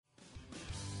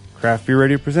Craft Beer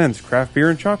Radio presents Craft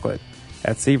Beer and Chocolate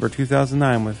at Savor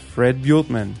 2009 with Fred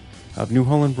Bultman of New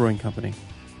Holland Brewing Company.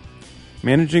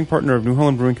 Managing partner of New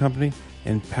Holland Brewing Company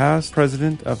and past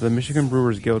president of the Michigan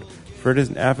Brewers Guild, Fred is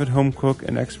an avid home cook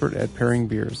and expert at pairing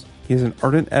beers. He is an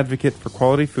ardent advocate for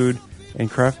quality food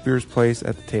and craft beer's place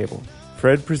at the table.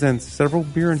 Fred presents several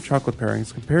beer and chocolate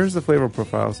pairings, compares the flavor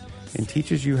profiles, and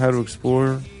teaches you how to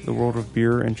explore the world of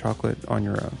beer and chocolate on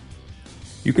your own.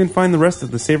 You can find the rest of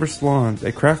the Savor Salons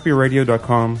at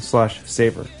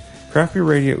craftbeerradio.com/savor. Craft Beer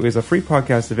Radio is a free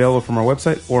podcast available from our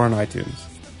website or on iTunes.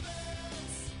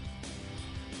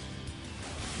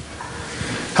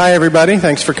 Hi, everybody.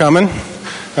 Thanks for coming.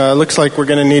 Looks like we're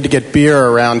going to need to get beer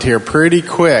around here pretty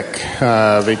quick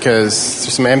because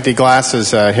there's some empty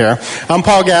glasses here. I'm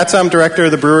Paul Gatza. I'm director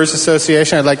of the Brewers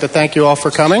Association. I'd like to thank you all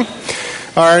for coming.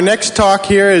 Our next talk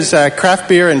here is craft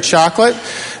beer and chocolate.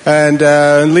 And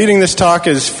leading this talk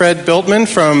is Fred Bultman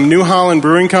from New Holland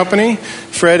Brewing Company.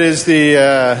 Fred is he's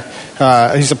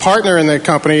a partner in the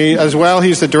company as well.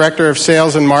 He's the director of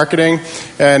sales and marketing.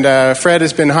 And Fred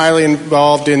has been highly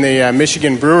involved in the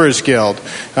Michigan Brewers Guild.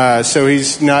 So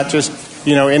he's not just,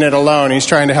 in it alone. He's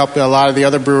trying to help a lot of the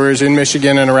other brewers in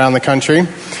Michigan and around the country.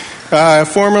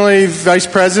 Formerly vice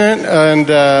president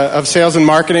of sales and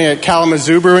marketing at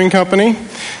Kalamazoo Brewing Company.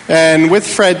 And with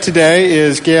Fred today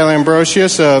is Gail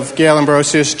Ambrosius of Gail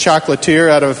Ambrosius Chocolatier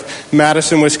out of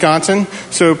Madison, Wisconsin.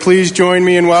 So please join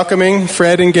me in welcoming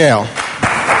Fred and Gail.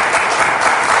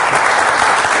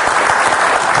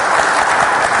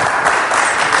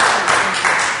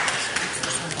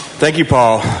 Thank you,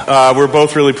 Paul. We're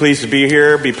both really pleased to be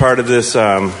here, be part of this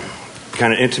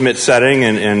kind of intimate setting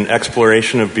and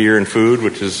exploration of beer and food,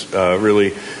 which is a really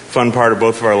fun part of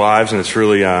both of our lives, and it's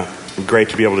really great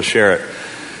to be able to share it.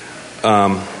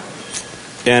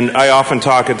 And I often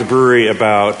talk at the brewery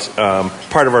about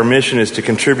part of our mission is to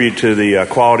contribute to the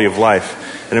quality of life.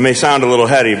 And it may sound a little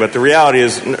heady, but the reality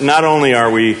is not only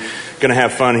are we going to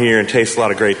have fun here and taste a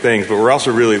lot of great things, but we're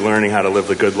also really learning how to live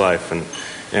the good life.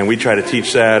 And we try to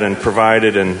teach that and provide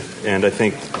it. And I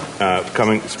think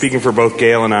speaking for both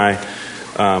Gail and I,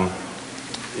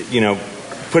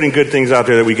 putting good things out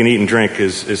there that we can eat and drink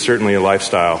is certainly a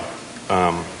lifestyle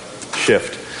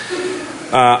shift.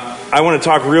 I want to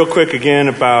talk real quick again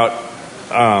about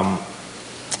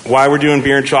why we're doing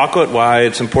beer and chocolate, why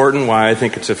it's important, why I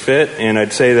think it's a fit. And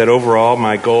I'd say that overall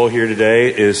my goal here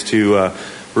today is to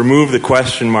remove the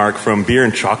question mark from beer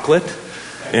and chocolate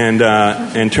and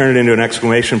turn it into an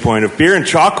exclamation point of beer and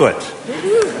chocolate.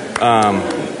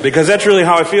 Because that's really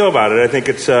how I feel about it. I think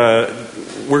it's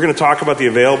we're going to talk about the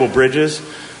available bridges,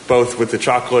 both with the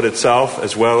chocolate itself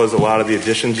as well as a lot of the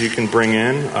additions you can bring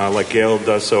in, like Gail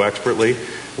does so expertly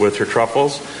with her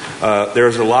truffles.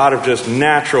 There's a lot of just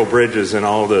natural bridges in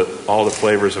all the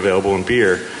flavors available in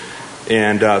beer,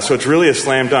 and so it's really a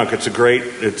slam dunk. It's a great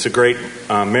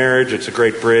marriage. It's a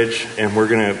great bridge, and we're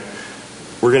gonna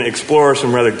explore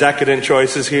some rather decadent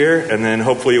choices here, and then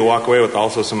hopefully you'll walk away with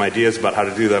also some ideas about how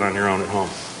to do that on your own at home.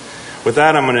 With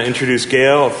that, I'm going to introduce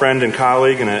Gail, a friend and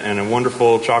colleague and a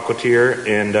wonderful chocolatier,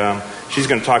 and she's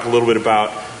going to talk a little bit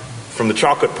about, from the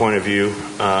chocolate point of view,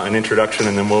 an introduction,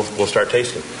 and then we'll start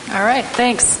tasting. All right,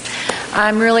 thanks.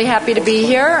 I'm really happy to be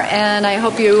here, and I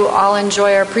hope you all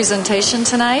enjoy our presentation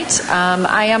tonight.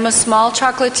 I am a small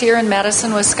chocolatier in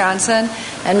Madison, Wisconsin,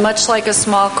 and much like a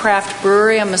small craft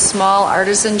brewery, I'm a small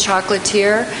artisan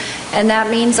chocolatier, and that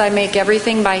means I make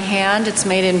everything by hand. It's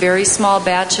made in very small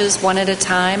batches, one at a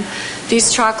time.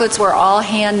 These chocolates were all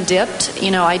hand-dipped.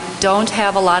 I don't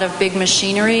have a lot of big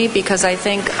machinery because I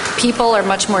think people are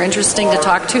much more interesting to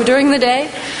talk to during the day.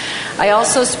 I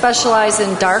also specialize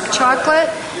in dark chocolate,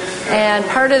 and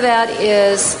part of that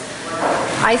is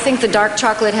I think the dark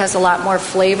chocolate has a lot more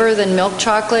flavor than milk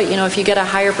chocolate. If you get a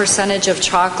higher percentage of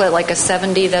chocolate, like a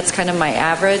 70, that's kind of my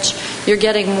average, you're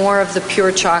getting more of the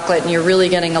pure chocolate, and you're really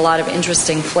getting a lot of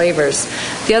interesting flavors.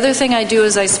 The other thing I do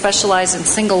is I specialize in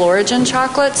single origin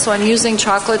chocolate, so I'm using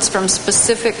chocolates from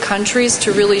specific countries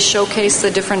to really showcase the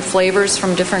different flavors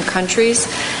from different countries.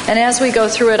 And as we go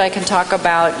through it, I can talk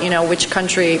about, which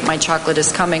country my chocolate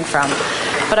is coming from.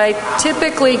 But I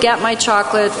typically get my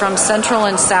chocolate from Central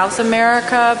and South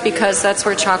America because that's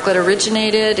where chocolate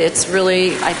originated. It's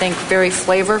really, I think, very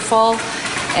flavorful,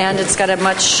 and it's got a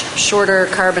much shorter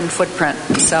carbon footprint.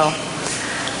 So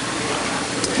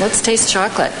let's taste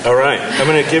chocolate. All right. I'm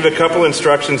going to give a couple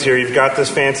instructions here. You've got this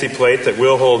fancy plate that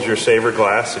will hold your Savor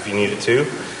glass if you need it to.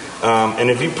 And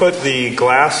if you put the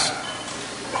glass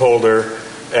holder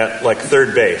at like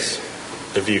third base,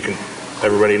 if you can,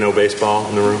 everybody know baseball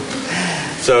in the room?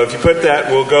 So if you put that,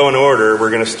 we'll go in order.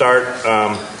 We're going to start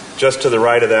just to the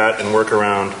right of that and work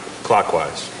around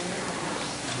clockwise.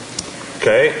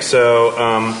 Okay, so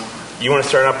you want to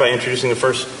start out by introducing the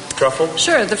first truffle?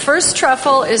 Sure. The first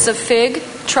truffle is a fig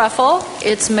truffle.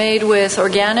 It's made with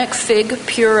organic fig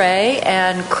puree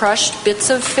and crushed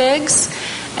bits of figs,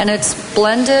 and it's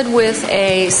blended with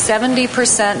a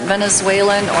 70%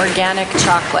 Venezuelan organic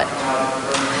chocolate.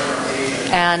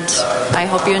 And I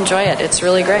hope you enjoy it. It's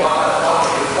really great.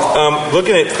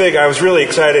 Looking at fig, I was really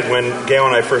excited when Gail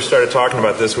and I first started talking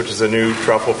about this, which is a new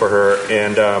truffle for her.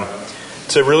 And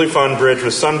it's a really fun bridge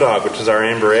with Sundog, which is our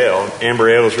amber ale. Amber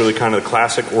ale is really kind of the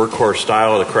classic workhorse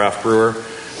style of the craft brewer.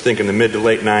 I think in the mid to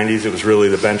late 90s, it was really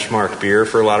the benchmark beer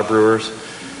for a lot of brewers.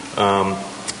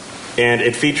 And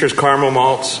it features caramel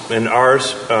malts, and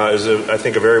ours is, I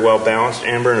think, a very well-balanced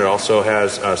amber, and it also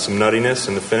has some nuttiness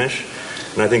in the finish.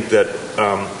 And I think that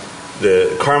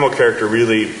the caramel character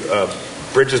really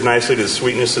bridges nicely to the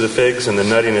sweetness of the figs, and the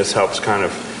nuttiness helps kind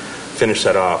of finish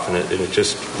that off, and it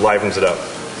just livens it up.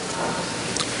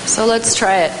 So let's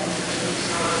try it.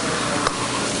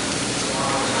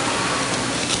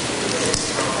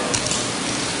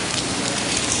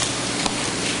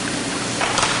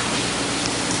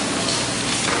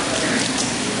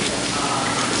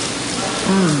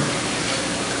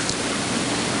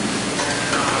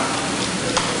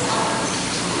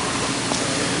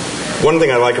 One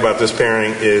thing I like about this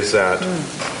pairing is that I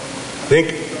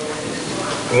think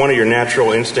one of your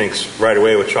natural instincts right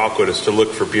away with chocolate is to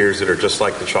look for beers that are just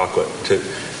like the chocolate.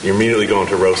 You're immediately going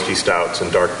to roasty stouts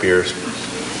and dark beers.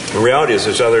 The reality is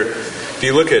if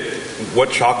you look at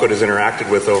what chocolate has interacted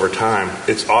with over time,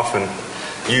 it's often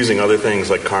using other things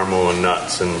like caramel and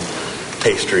nuts and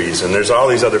pastries, and there's all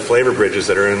these other flavor bridges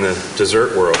that are in the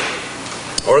dessert world,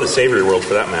 or the savory world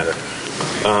for that matter.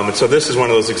 And so this is one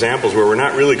of those examples where we're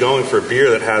not really going for a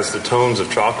beer that has the tones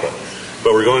of chocolate,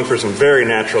 but we're going for some very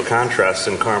natural contrasts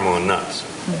in caramel and nuts.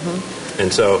 Mm-hmm.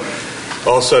 And so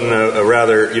all of a sudden a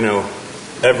rather,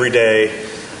 everyday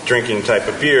drinking type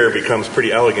of beer becomes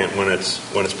pretty elegant when it's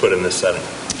put in this setting.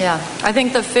 Yeah, I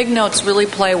think the fig notes really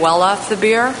play well off the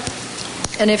beer.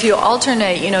 And if you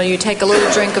alternate, you take a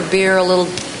little drink of beer, a little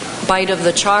bite of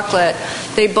the chocolate,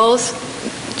 they both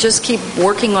just keep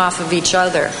working off of each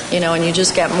other, and you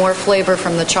just get more flavor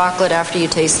from the chocolate after you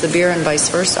taste the beer and vice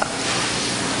versa.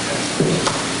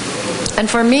 And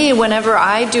for me, whenever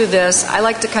I do this, I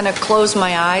like to kind of close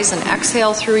my eyes and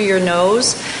exhale through your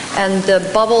nose, and the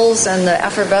bubbles and the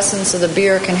effervescence of the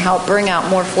beer can help bring out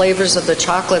more flavors of the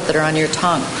chocolate that are on your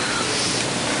tongue.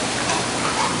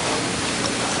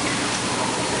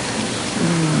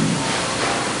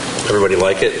 Everybody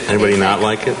like it? Anybody not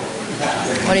like it?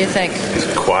 What do you think? It's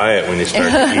quiet when you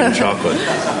start eating chocolate.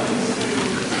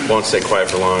 Won't stay quiet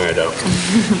for long, I don't.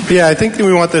 Yeah, I think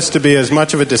we want this to be as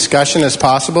much of a discussion as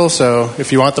possible. So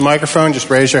if you want the microphone, just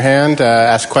raise your hand,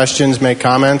 ask questions, make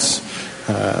comments.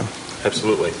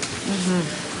 Absolutely. Mm-hmm.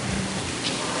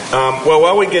 Well,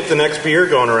 while we get the next beer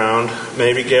going around,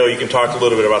 maybe, Gail, you can talk a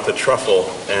little bit about the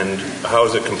truffle and how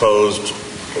is it composed,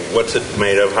 what's it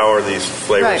made of, how are these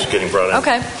flavors getting brought in?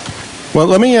 Okay. Well,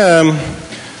 let me...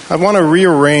 I want to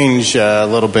rearrange a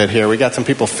little bit here. We got some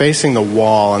people facing the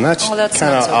wall, and that's kind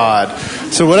of odd.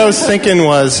 So what I was thinking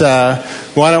was,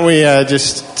 why don't we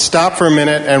just stop for a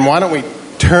minute, and why don't we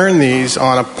turn these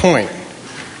on a point?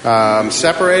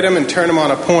 Separate them and turn them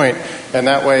on a point, and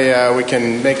that way we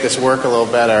can make this work a little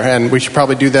better. And we should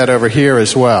probably do that over here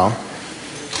as well.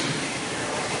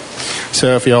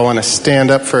 So if you all want to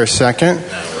stand up for a second.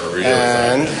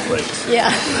 And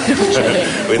yeah,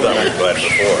 we thought we were glad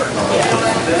before.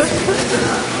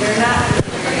 You're not.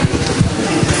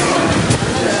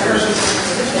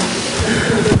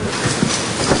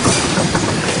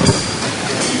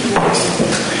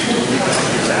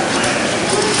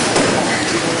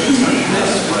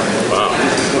 Wow.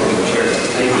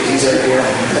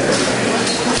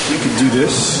 You can do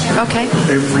this. Okay.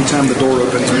 Every time the door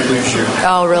opens, we lose you.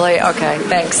 Oh, really? Okay,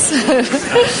 thanks.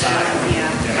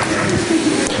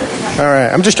 All right,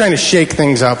 I'm just trying to shake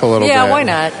things up a little bit. Yeah, why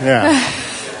not? Yeah.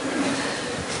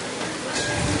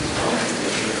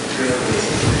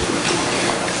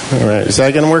 All right, is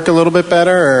that going to work a little bit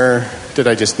better, or did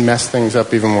I just mess things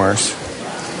up even worse?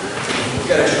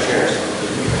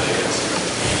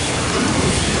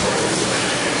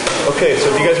 Okay, so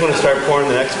if you guys want to start pouring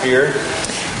the next beer.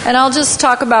 And I'll just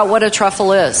talk about what a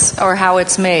truffle is or how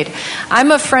it's made. I'm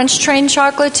a French-trained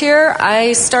chocolatier.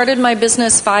 I started my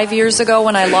business 5 years ago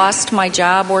when I lost my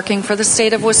job working for the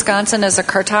state of Wisconsin as a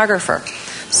cartographer.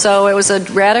 So it was a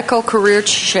radical career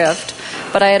shift,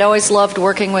 but I had always loved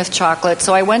working with chocolate.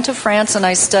 So I went to France and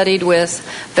I studied with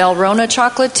Valrhona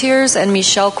chocolatiers and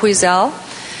Michel Cuisel.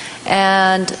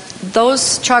 And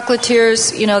those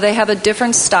chocolatiers, they have a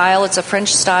different style. It's a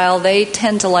French style. They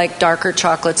tend to like darker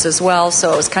chocolates as well,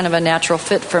 so it was kind of a natural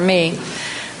fit for me.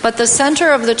 But the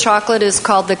center of the chocolate is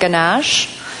called the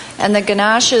ganache, and the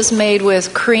ganache is made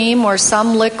with cream or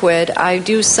some liquid. I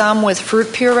do some with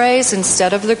fruit purees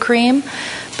instead of the cream,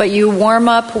 but you warm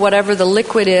up whatever the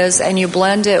liquid is and you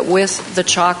blend it with the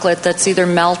chocolate that's either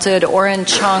melted or in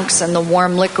chunks, and the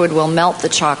warm liquid will melt the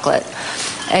chocolate.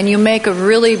 And you make a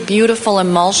really beautiful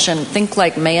emulsion. Think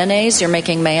like mayonnaise. You're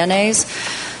making mayonnaise.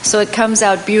 So it comes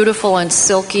out beautiful and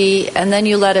silky, and then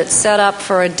you let it set up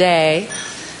for a day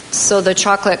so the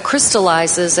chocolate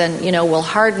crystallizes and, will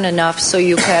harden enough so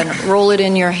you can roll it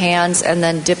in your hands and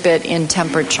then dip it in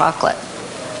tempered chocolate.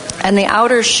 And the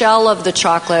outer shell of the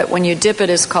chocolate, when you dip it,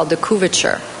 is called the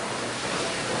couverture.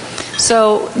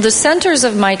 So the centers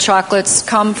of my chocolates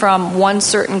come from one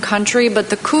certain country, but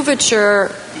the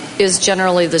couverture is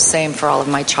generally the same for all of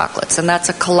my chocolates, and that's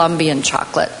a Colombian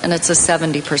chocolate, and it's a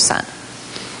 70%.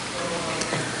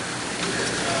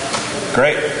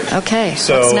 Great. Okay,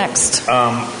 so, what's next?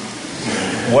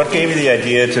 What gave you the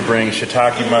idea to bring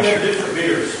shiitake mushroom?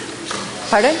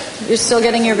 Pardon? You're still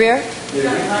getting your beer?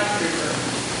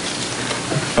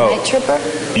 Oh, Night Tripper?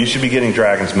 You should be getting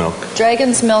Dragon's Milk.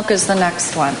 Dragon's Milk is the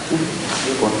next one.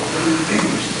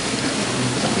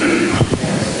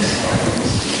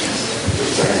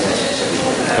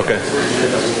 Okay.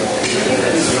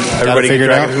 Everybody get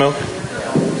Dragon's Milk?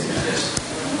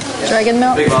 Dragon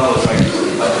Milk?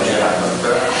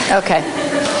 Okay.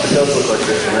 It does look like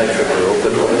there's a night tripper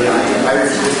open.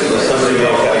 Somebody may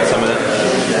have got some of it.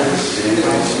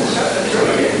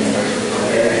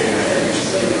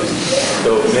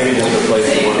 So maybe just replace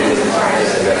the one that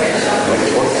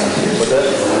what's that?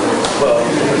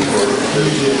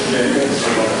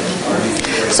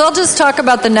 So I'll just talk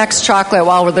about the next chocolate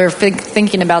while they're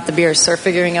thinking about the beers, so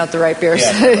figuring out the right beers.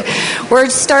 Yeah.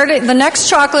 The next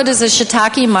chocolate is a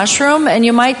shiitake mushroom, and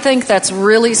you might think that's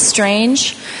really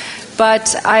strange,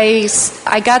 but I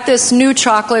got this new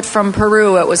chocolate from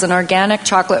Peru. It was an organic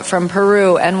chocolate from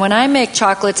Peru, and when I make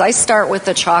chocolates, I start with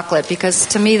the chocolate because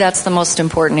to me that's the most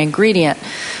important ingredient.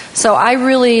 So I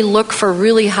really look for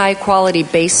really high-quality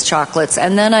base chocolates,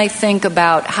 and then I think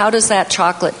about how does that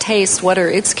chocolate taste, what are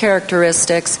its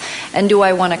characteristics, and do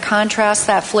I want to contrast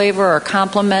that flavor or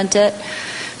complement it?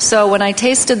 So when I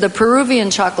tasted the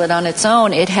Peruvian chocolate on its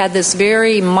own, it had this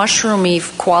very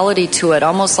mushroomy quality to it,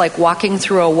 almost like walking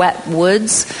through a wet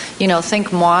woods,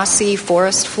 think mossy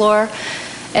forest floor.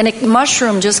 And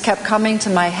mushroom just kept coming to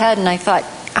my head, and I thought,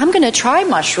 I'm going to try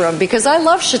mushroom because I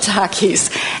love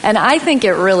shiitakes, and I think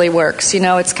it really works.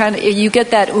 It's kind of, you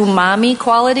get that umami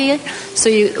quality. So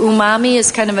umami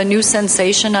is kind of a new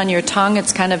sensation on your tongue.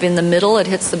 It's kind of in the middle. It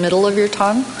hits the middle of your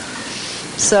tongue.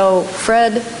 So,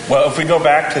 Fred? Well, if we go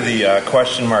back to the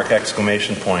question mark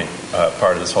exclamation point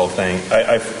part of this whole thing,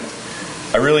 I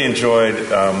really enjoyed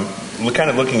kind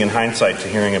of looking in hindsight to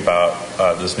hearing about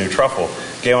this new truffle.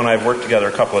 Gail and I have worked together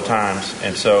a couple of times,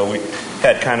 and so we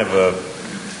had kind of a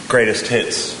greatest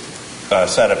hits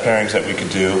set of pairings that we could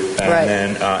do. And right.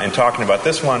 then in talking about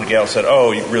this one, Gail said,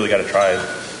 you really got to try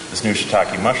this new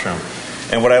shiitake mushroom.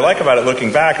 And what I like about it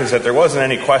looking back is that there wasn't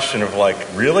any question of like,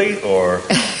 really? Or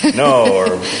no?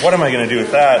 Or what am I going to do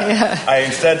with that? Yeah. I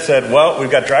instead said, well,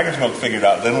 we've got Dragon's Milk figured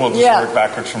out. Then we'll just work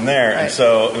backwards from there. Right. And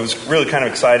so it was really kind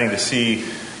of exciting to see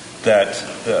that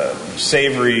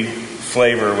savory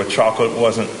flavor with chocolate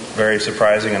wasn't very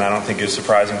surprising, and I don't think is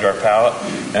surprising to our palate.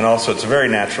 And also, it's a very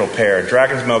natural pair.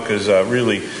 Dragon's Milk is a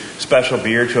really special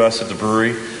beer to us at the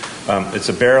brewery. It's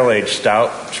a barrel-aged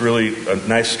stout. It's really a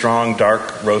nice, strong, dark,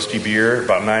 roasty beer,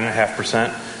 about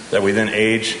 9.5%, that we then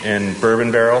age in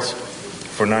bourbon barrels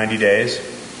for 90 days.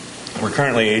 We're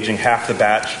currently aging half the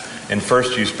batch in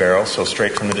first-use barrels, so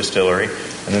straight from the distillery.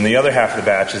 And then the other half of the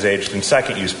batch is aged in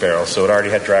second-use barrels, so it already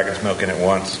had Dragon's Milk in it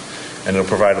once, and it'll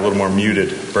provide a little more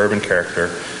muted bourbon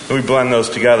character. Then we blend those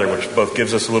together, which both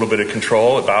gives us a little bit of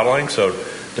control at bottling, so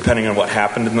depending on what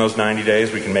happened in those 90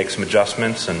 days, we can make some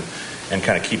adjustments and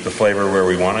kind of keep the flavor where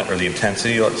we want it, or the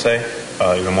intensity, let's say,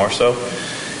 even more so.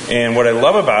 And what I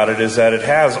love about it is that it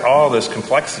has all this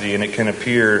complexity, and it can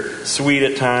appear sweet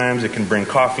at times. It can bring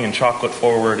coffee and chocolate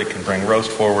forward. It can bring roast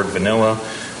forward. Vanilla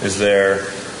is there.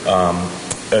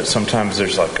 Sometimes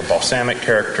there's like a balsamic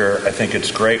character. I think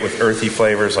it's great with earthy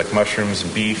flavors like mushrooms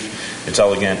and beef. It's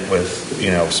elegant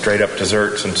with, straight up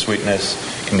desserts and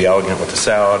sweetness. It can be elegant with a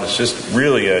salad. It's just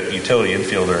really a utility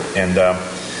infielder. And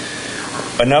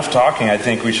enough talking. I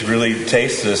think we should really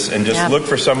taste this and just look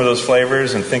for some of those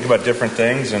flavors and think about different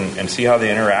things and see how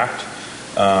they interact.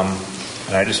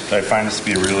 And I find this to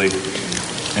be a really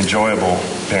enjoyable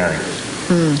pairing.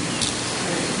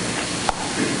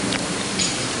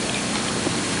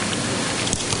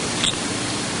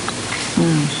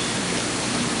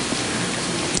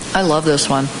 I love this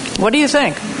one. What do you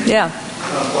think? Yeah.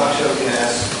 Black Show can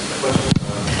ask a question.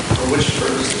 For which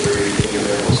purposes are you getting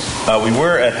available? We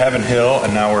were at Heaven Hill,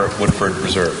 and now we're at Woodford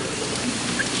Reserve.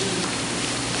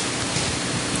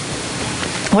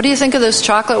 What do you think of this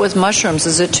chocolate with mushrooms?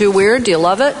 Is it too weird? Do you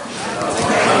love it?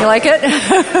 You like it?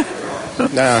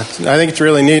 No, I think it's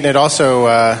really neat, and it also,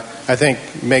 I think,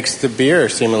 makes the beer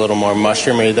seem a little more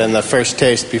mushroomy than the first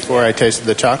taste before I tasted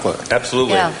the chocolate.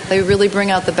 Absolutely. Yeah, they really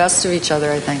bring out the best of each other,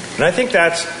 I think. And I think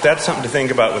that's something to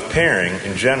think about with pairing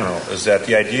in general, is that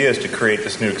the idea is to create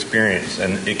this new experience,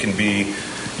 and it can be,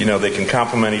 they can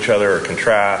complement each other or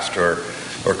contrast or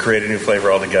create a new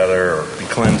flavor altogether or be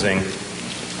cleansing.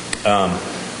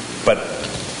 But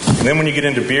then when you get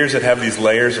into beers that have these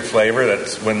layers of flavor,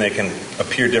 that's when they can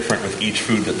appear different with each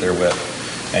food that they're with.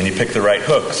 And you pick the right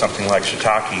hook, something like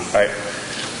shiitake.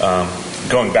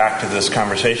 Going back to this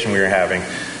conversation we were having,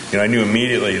 I knew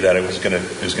immediately that it was going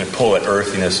to pull that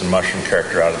earthiness and mushroom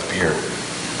character out of the beer,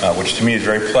 which to me is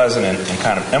very pleasant and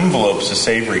kind of envelopes the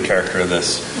savory character of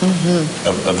this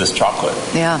of this chocolate.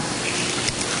 Yeah,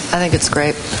 I think it's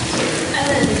great. And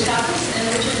then the chocolates and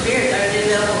Richard beers, are they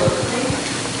available locally?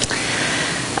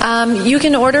 You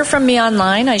can order from me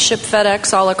online. I ship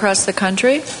FedEx all across the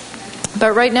country.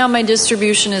 But right now my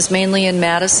distribution is mainly in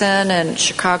Madison and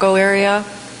Chicago area.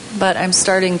 But I'm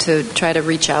starting to try to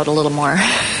reach out a little more.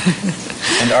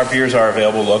 And our beers are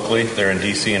available locally. They're in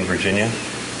D.C. and Virginia.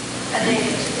 Are they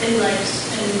in grocery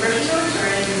stores or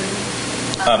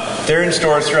in... They're in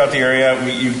stores throughout the area.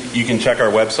 You can check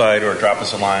our website or drop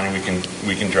us a line, and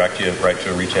we can direct you right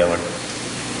to a retailer.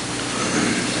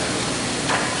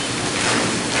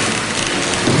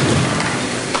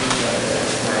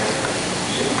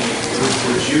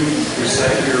 Would you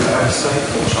recite your website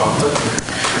for chocolate?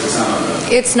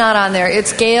 It's not on there.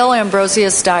 It's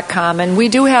GailAmbrosius.com, and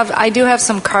I do have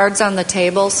some cards on the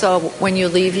table, so when you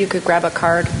leave you could grab a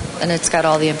card, and it's got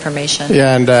all the information.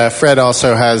 Yeah, and Fred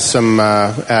also has some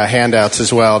handouts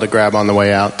as well to grab on the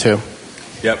way out too.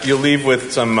 Yep, you'll leave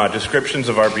with some descriptions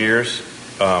of our beers,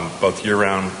 both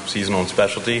year-round, seasonal, and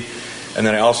specialty. And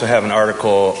then I also have an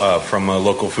article from a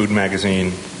local food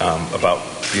magazine about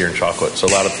beer and chocolate. So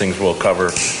a lot of things we'll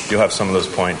cover. You'll have some of those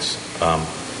points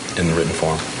in the written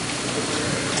form.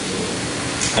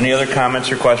 Any other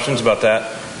comments or questions about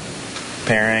that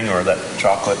pairing or that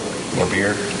chocolate or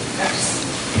beer?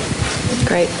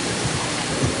 Great.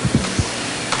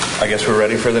 I guess we're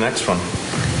ready for the next one.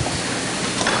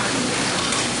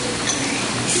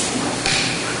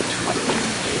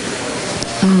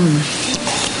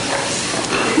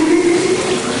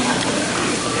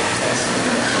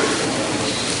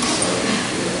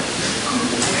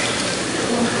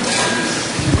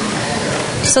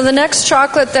 So the next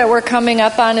chocolate that we're coming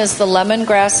up on is the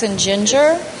lemongrass and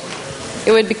ginger.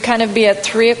 It would kind of be at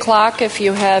 3 o'clock if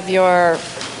you have your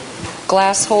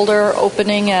glass holder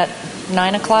opening at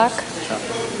 9 o'clock.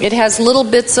 It has little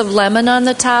bits of lemon on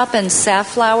the top and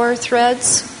safflower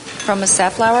threads from a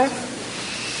safflower.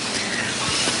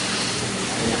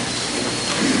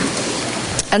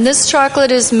 And this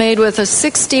chocolate is made with a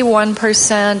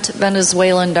 61%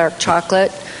 Venezuelan dark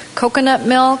chocolate, coconut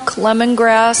milk,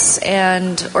 lemongrass,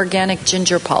 and organic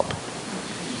ginger pulp.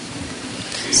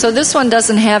 So this one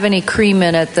doesn't have any cream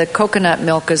in it. The coconut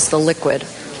milk is the liquid.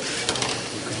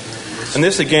 And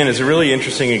this, again, is a really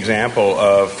interesting example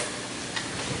of,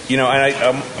 and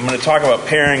I'm going to talk about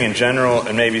pairing in general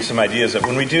and maybe some ideas that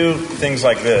when we do things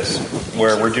like this,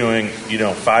 where we're doing,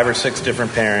 5 or 6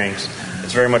 different pairings,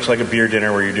 it's very much like a beer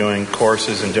dinner where you're doing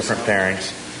courses and different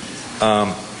pairings.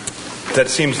 That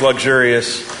seems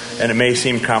luxurious, and it may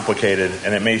seem complicated,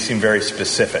 and it may seem very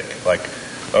specific. Like,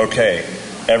 okay,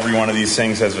 every one of these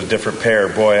things has a different pair.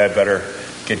 Boy, I better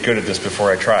get good at this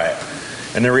before I try it.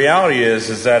 And the reality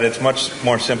is that it's much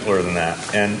more simpler than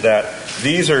that, and that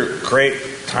these are great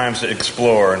times to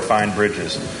explore and find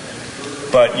bridges.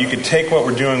 But you could take what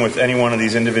we're doing with any one of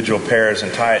these individual pairs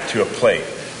and tie it to a plate.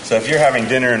 So if you're having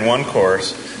dinner in one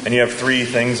course and you have 3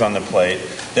 things on the plate,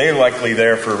 they're likely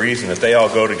there for a reason, that they all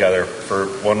go together for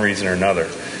one reason or another.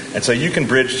 And so you can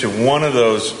bridge to one of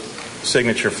those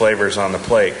signature flavors on the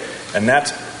plate, and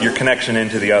that's your connection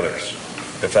into the others,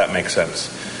 if that makes sense.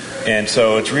 And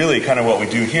so it's really kind of what we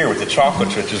do here with the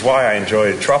chocolates, which is why I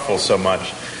enjoy truffles so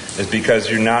much, is because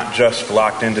you're not just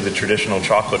locked into the traditional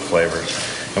chocolate flavors.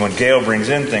 And when Gail brings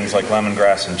in things like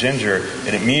lemongrass and ginger,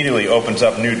 it immediately opens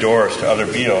up new doors to other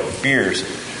beers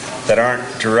that aren't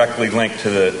directly linked to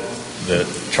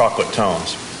the chocolate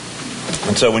tones.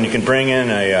 And so when you can bring in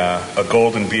a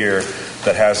golden beer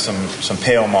that has some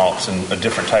pale malts and a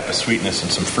different type of sweetness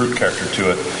and some fruit character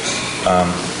to it,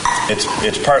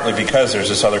 it's partly because there's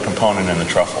this other component in the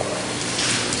truffle.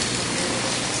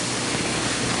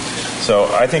 So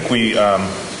I think we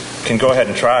can go ahead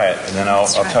and try it, and then I'll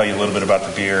tell you a little bit about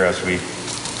the beer as we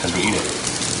eat it.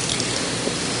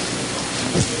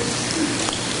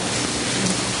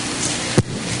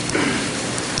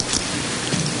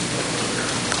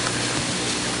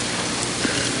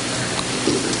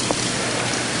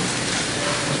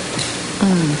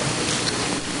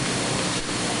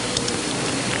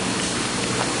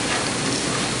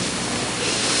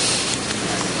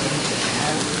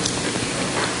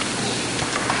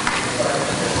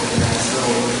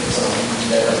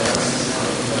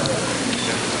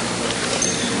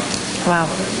 Wow.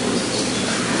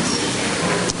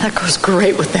 That goes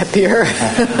great with that beer.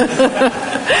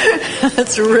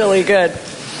 That's really good.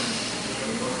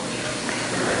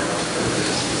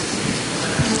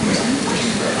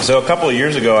 So a couple of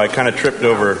years ago, I kind of tripped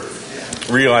over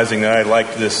realizing that I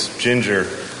liked this ginger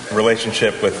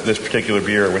relationship with this particular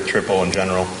beer, with triple in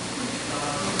general.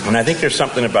 And I think there's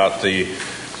something about the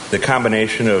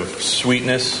combination of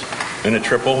sweetness in a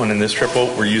triple, and in this triple,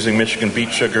 we're using Michigan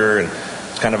beet sugar, and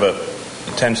it's kind of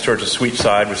it tends towards a sweet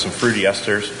side with some fruity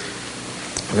esters.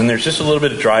 And then there's just a little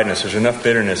bit of dryness. There's enough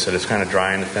bitterness that it's kind of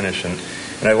dry in the finish. And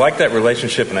I like that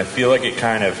relationship, and I feel like it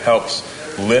kind of helps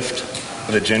lift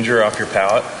the ginger off your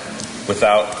palate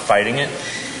without fighting it.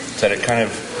 So that it kind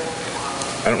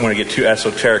of, I don't want to get too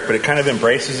esoteric, but it kind of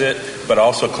embraces it, but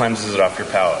also cleanses it off your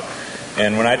palate.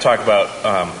 And when I talk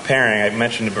about pairing, I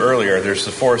mentioned earlier, there's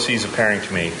the 4 C's of pairing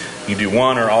to me. You do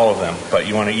one or all of them, but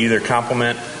you want to either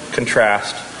complement,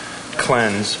 contrast,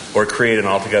 cleanse, or create an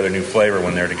altogether new flavor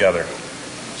when they're together.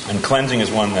 And cleansing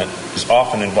is one that is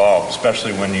often involved,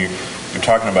 especially when you're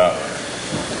talking about,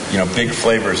 big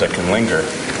flavors that can linger.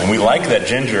 And we like that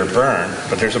ginger burn,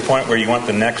 but there's a point where you want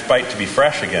the next bite to be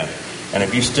fresh again. And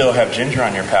if you still have ginger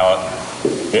on your palate,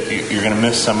 you're going to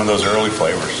miss some of those early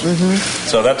flavors. Mm-hmm.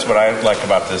 So that's what I like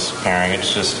about this pairing.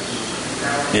 It's just,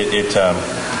 it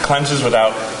cleanses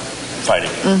without fighting.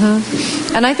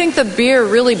 Mm-hmm. And I think the beer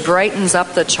really brightens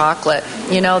up the chocolate.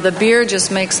 The beer just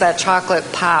makes that chocolate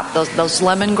pop. Those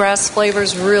lemongrass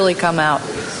flavors really come out.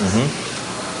 Mm-hmm.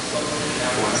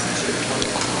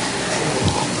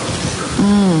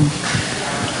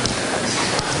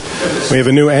 We have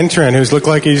a new entrant who's looked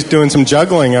like he's doing some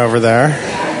juggling over there.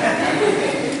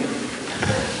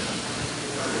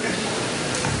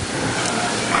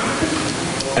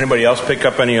 Anybody else pick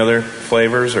up any other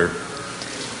flavors or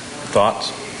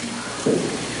thoughts?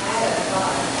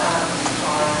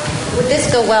 Would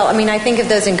this go well? I think of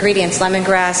those ingredients,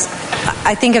 lemongrass.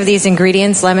 I think of these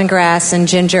ingredients, lemongrass and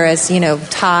ginger, as,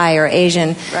 Thai or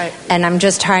Asian. Right. And I'm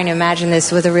just trying to imagine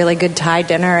this with a really good Thai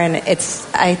dinner, and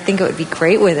I think it would be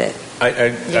great with it.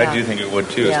 I do think it would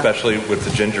too, especially with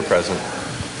the ginger present.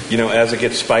 As it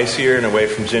gets spicier and away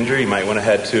from ginger, you might want to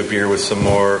head to a beer with some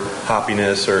more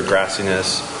hoppiness or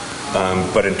grassiness.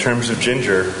 But in terms of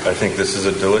ginger, I think this is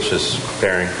a delicious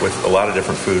pairing with a lot of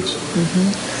different foods.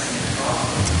 Mm-hmm.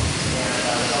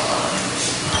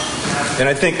 And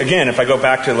I think, again, if I go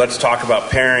back to let's talk about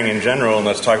pairing in general, and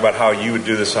let's talk about how you would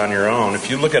do this on your own.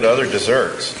 If you look at other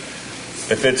desserts,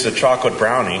 if it's a chocolate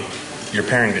brownie, you're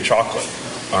pairing the chocolate.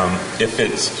 If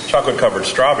it's chocolate-covered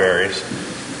strawberries,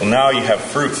 well, now you have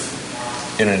fruit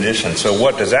in addition. So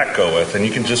what does that go with? And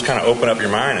you can just kind of open up your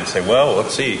mind and say, well,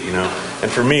 let's see, And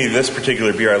for me, this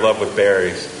particular beer I love with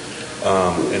berries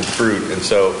and fruit. And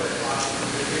so,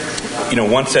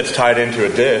 once that's tied into a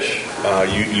dish,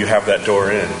 you have that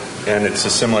door in. And it's a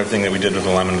similar thing that we did with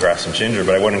the lemongrass and ginger.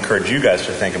 But I would encourage you guys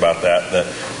to think about that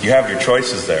you have your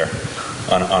choices there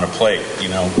on a plate.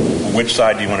 Which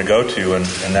side do you want to go to? And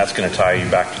that's going to tie you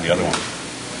back to the other one.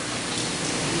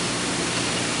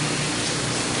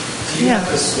 Do you have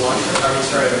the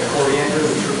the coriander,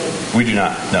 the triple? We do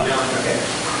not, no. Okay.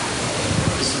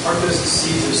 Aren't those the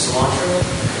seeds of cilantro?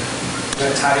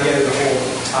 Going to tie together the whole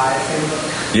Thai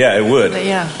thing? Yeah, it would.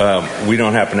 Yeah. We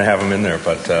don't happen to have them in there,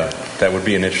 but that would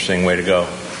be an interesting way to go.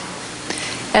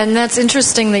 And that's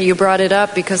interesting that you brought it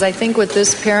up, because I think with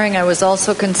this pairing I was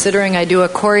also considering I do a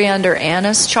coriander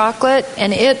anise chocolate,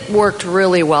 and it worked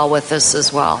really well with this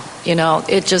as well.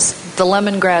 The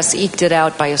lemongrass eked it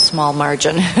out by a small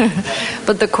margin.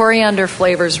 But the coriander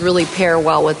flavors really pair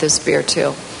well with this beer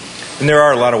too. And there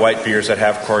are a lot of white beers that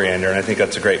have coriander, and I think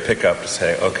that's a great pickup to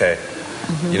say, okay,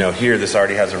 here this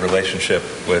already has a relationship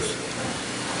with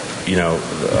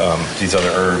these other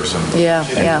herbs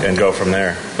and go from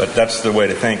there. But that's the way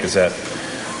to think, is that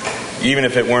even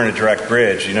if it weren't a direct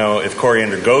bridge, if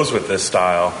coriander goes with this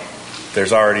style,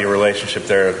 there's already a relationship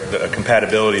there, a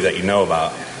compatibility that you know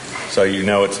about. So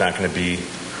it's not going to be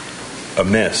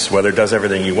miss. Whether it does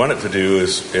everything you want it to do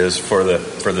is for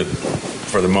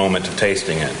the moment of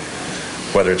tasting it.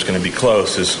 Whether it's going to be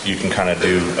close is you can kind of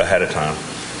do ahead of time.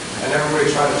 I never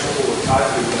really tried to triple with Thai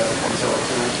food until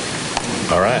tonight.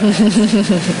 All right.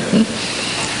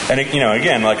 And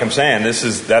again, like I'm saying,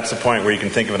 that's the point where you can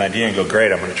think of an idea and go,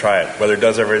 great, I'm going to try it. Whether it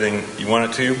does everything you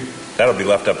want it to, that'll be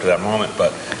left up to that moment.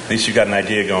 But at least you got an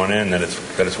idea going in that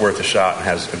it's worth a shot and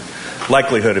has a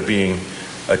likelihood of being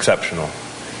exceptional.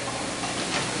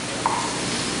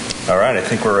 All right, I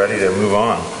think we're ready to move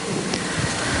on.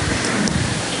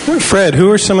 Fred,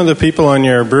 who are some of the people on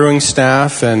your brewing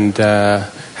staff, and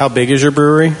how big is your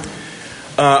brewery?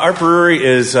 Our brewery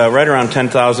is right around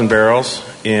 10,000 barrels,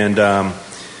 and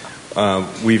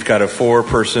we've got a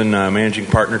 4-person managing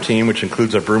partner team, which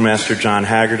includes our brewmaster, John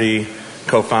Haggerty,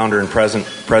 co-founder and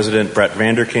president, Brett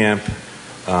Vanderkamp,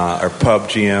 our pub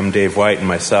GM, Dave White, and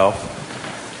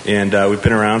myself. And we've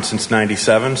been around since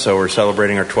 97, so we're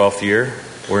celebrating our 12th year.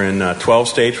 We're in 12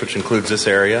 states, which includes this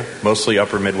area, mostly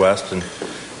upper Midwest and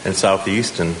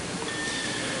Southeast, and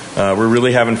we're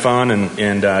really having fun,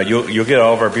 and you'll get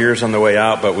all of our beers on the way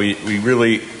out, but we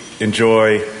really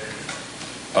enjoy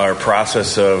our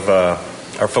process of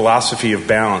our philosophy of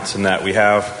balance, in that we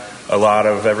have a lot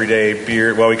of everyday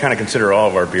beer. Well, we kind of consider all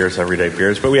of our beers everyday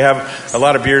beers, but we have a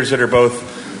lot of beers that are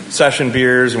both session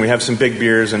beers, and we have some big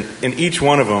beers, and in each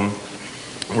one of them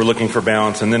we're looking for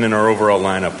balance, and then in our overall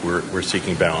lineup we're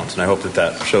seeking balance, and I hope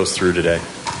that shows through today.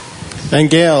 And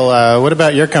Gail, what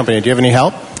about your company? Do you have any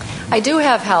help? I do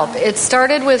have help. It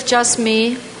started with just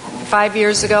me 5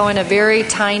 years ago in a very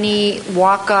tiny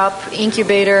walk-up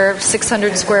incubator,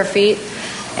 600 square feet.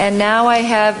 And now I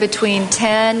have between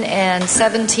 10 and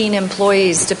 17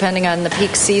 employees, depending on the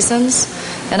peak seasons.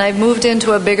 And I've moved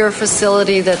into a bigger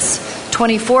facility that's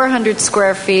 2,400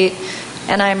 square feet,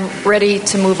 and I'm ready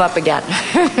to move up again. All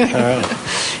right.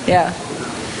 Yeah.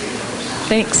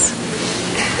 Thanks.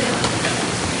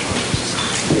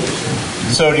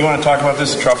 So do you want to talk about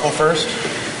this truffle first?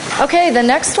 Okay, the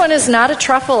next one is not a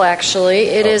truffle, actually.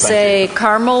 It is a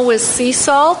caramel with sea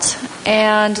salt.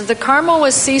 And the caramel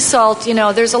with sea salt,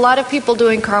 there's a lot of people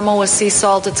doing caramel with sea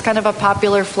salt. It's kind of a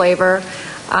popular flavor.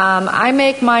 I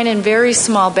make mine in very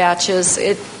small batches.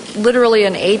 It's literally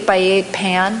an 8x8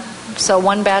 pan, so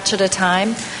one batch at a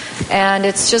time. And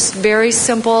it's just very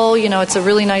simple. It's a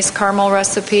really nice caramel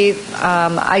recipe.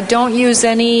 I don't use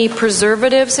any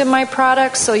preservatives in my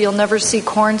products, so you'll never see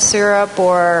corn syrup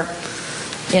or,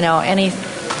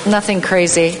 nothing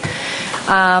crazy.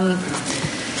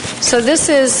 So this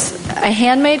is a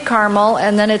handmade caramel,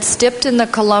 and then it's dipped in the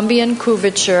Colombian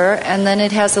couverture, and then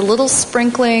it has a little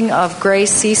sprinkling of gray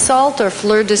sea salt or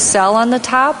fleur de sel on the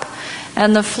top.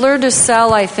 And the fleur de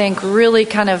sel, I think, really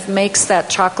kind of makes that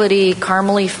chocolatey,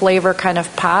 caramely flavor kind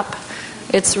of pop.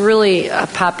 It's really a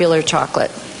popular chocolate.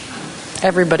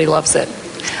 Everybody loves it.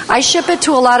 I ship it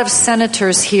to a lot of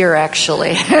senators here,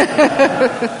 actually.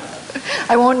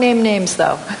 I won't name names,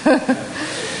 though.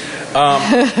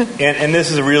 And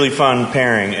this is a really fun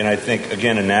pairing, and I think,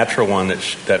 again, a natural one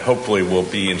that hopefully will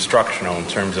be instructional in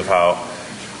terms of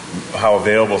how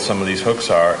available some of these hooks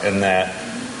are, and that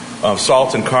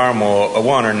salt and caramel,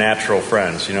 are natural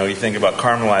friends. You think about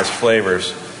caramelized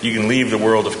flavors, you can leave the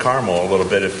world of caramel a little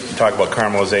bit if you talk about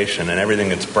caramelization and everything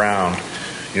that's brown.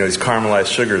 These caramelized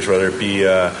sugars, whether it be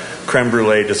a creme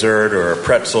brulee dessert or a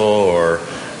pretzel or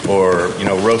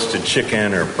roasted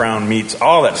chicken or brown meats,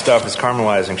 all that stuff is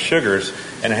caramelizing sugars,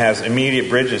 and it has immediate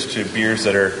bridges to beers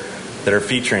that are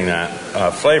featuring that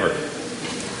flavor.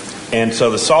 And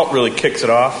so the salt really kicks it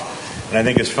off. And I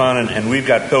think it's fun, and we've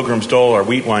got Pilgrim's Dole, our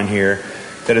wheat wine here,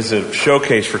 that is a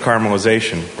showcase for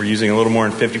caramelization. We're using a little more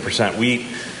than 50% wheat.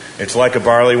 It's like a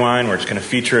barley wine where it's going to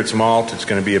feature its malt. It's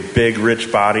going to be a big,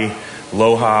 rich body,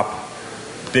 low hop,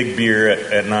 big beer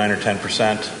at 9 or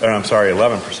 10%. I'm sorry,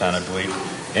 11%, I believe.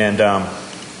 And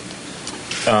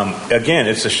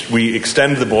again, we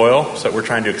extend the boil, so that we're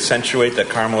trying to accentuate that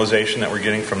caramelization that we're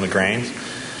getting from the grains.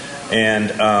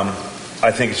 And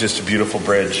I think it's just a beautiful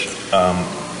bridge.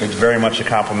 It's very much a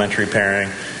complementary pairing,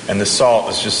 and the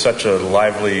salt is just such a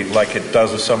lively, like it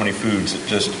does with so many foods, it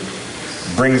just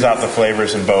brings out the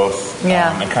flavors in both,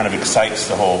 and kind of excites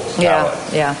the whole palate.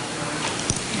 Yeah.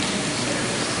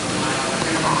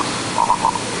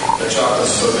 The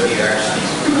chocolate's so good, you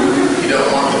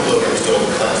don't want the Pilgrim's Dole to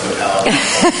cleanse the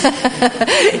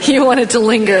palate. You want it to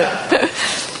linger.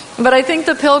 But I think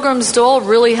the Pilgrim's Dole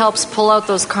really helps pull out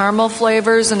those caramel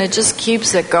flavors, and it just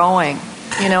keeps it going.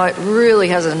 It really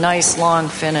has a nice long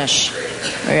finish.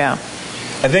 Yeah.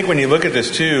 I think when you look at this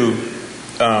too,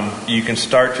 you can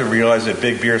start to realize that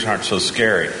big beers aren't so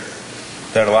scary.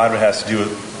 That a lot of it has to do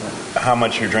with how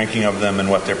much you're drinking of them and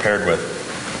what they're paired with.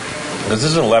 Because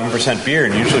this is an 11% beer,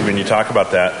 and usually when you talk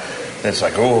about that, it's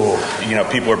like, oh,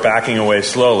 people are backing away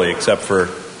slowly, except for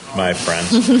my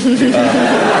friends.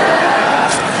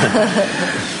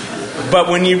 But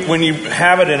when you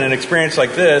have it in an experience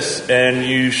like this, and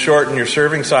you shorten your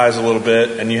serving size a little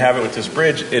bit, and you have it with this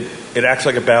bridge, it acts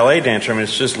like a ballet dancer. I mean,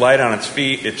 it's just light on its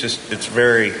feet. It's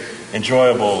very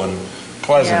enjoyable and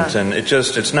pleasant, and it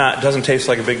doesn't taste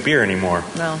like a big beer anymore.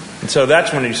 No. And so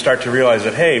that's when you start to realize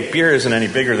that, hey, beer isn't any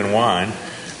bigger than wine.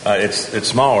 It's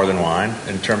smaller than wine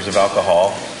in terms of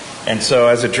alcohol. And so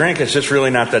as a drink, it's just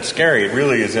really not that scary. It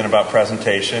really is about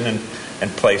presentation and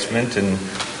placement and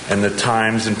the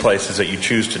times and places that you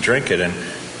choose to drink it. And,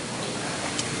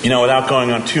 without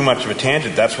going on too much of a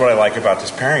tangent, that's what I like about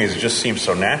this pairing is it just seems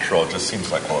so natural. It just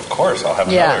seems like, well, of course, I'll have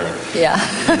another. Yeah.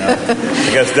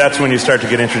 I guess that's when you start to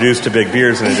get introduced to big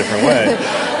beers in a different way.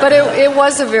 But it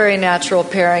was a very natural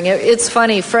pairing. It's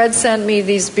funny. Fred sent me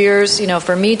these beers,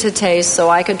 for me to taste so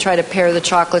I could try to pair the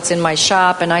chocolates in my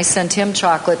shop, and I sent him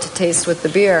chocolate to taste with the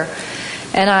beer.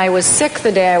 And I was sick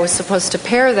the day I was supposed to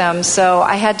pair them, so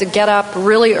I had to get up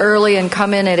really early and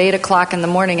come in at 8 o'clock in the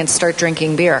morning and start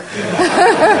drinking beer.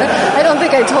 I don't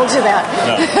think I told you that.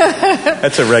 No.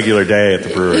 That's a regular day at the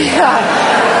brewery. Yeah.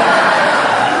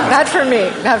 Not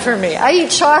for me. I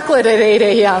eat chocolate at 8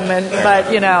 a.m.,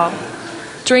 but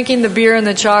drinking the beer and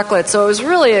the chocolate. So it was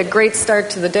really a great start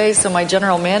to the day. So my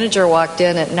general manager walked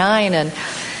in at 9, and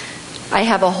I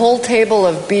have a whole table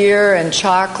of beer and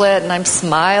chocolate, and I'm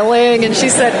smiling. And she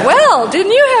said, well,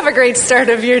 didn't you have a great start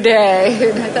of your day?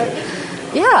 And I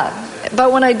thought, yeah.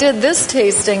 But when I did this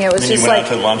tasting, it was just like... you went out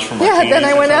to lunch from then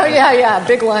I went out,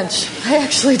 big lunch. I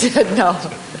actually did, no.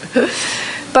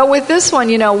 But with this one,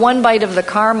 one bite of the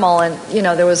caramel, and,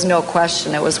 there was no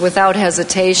question. It was without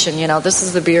hesitation, this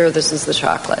is the beer, this is the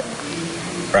chocolate.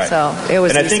 Right. So it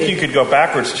was And I easy. think you could go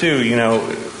backwards, too,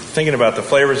 thinking about the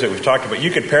flavors that we've talked about.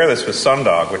 You could pair this with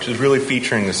Sundog, which is really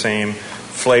featuring the same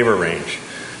flavor range.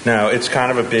 Now, it's kind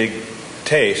of a big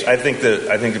taste. I think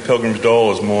the Pilgrim's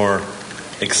Dole is more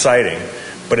exciting,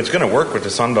 but it's going to work with the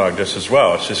Sundog just as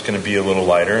well. It's just going to be a little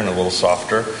lighter and a little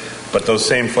softer, but those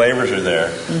same flavors are there.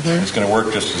 Mm-hmm. It's going to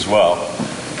work just as well.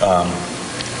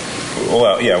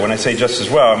 When I say just as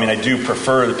well, I mean I do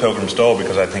prefer the Pilgrim's Dole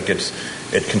because I think it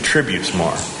contributes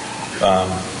more.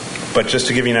 But just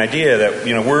to give you an idea that,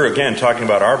 we're, again, talking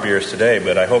about our beers today,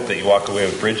 but I hope that you walk away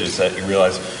with Bridges that you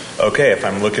realize, okay, if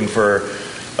I'm looking for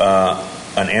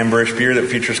an amberish beer that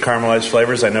features caramelized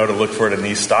flavors, I know to look for it in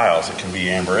these styles. It can be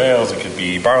amber ales, it could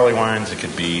be barley wines, it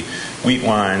could be wheat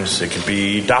wines, it could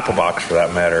be Doppelbocks for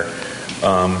that matter.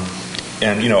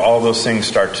 And, all those things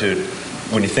start to,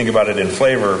 when you think about it in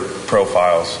flavor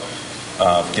profiles,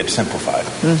 get simplified.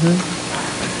 Mm-hmm.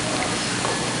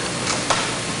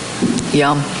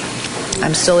 Yum.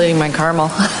 I'm still eating my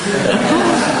caramel.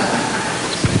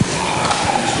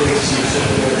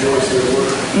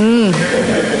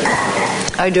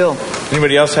 I do.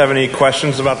 Anybody else have any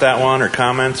questions about that one or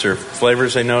comments or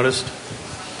flavors they noticed?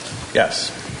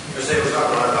 Yes. We're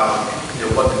talking about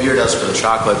what the beer does for the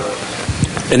chocolate.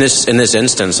 In this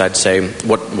instance, I'd say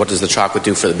what does the chocolate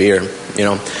do for the beer?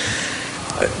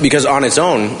 Because on its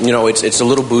own, it's a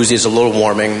little boozy, it's a little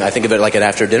warming. I think of it like an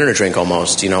after dinner drink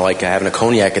almost, like having a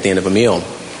cognac at the end of a meal.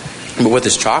 But with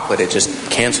this chocolate, it just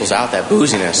cancels out that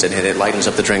booziness and it lightens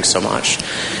up the drink so much.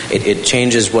 It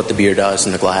changes what the beer does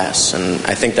in the glass, and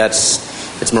I think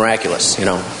it's miraculous.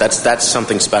 That's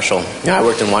something special. I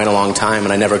worked in wine a long time,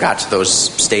 and I never got to those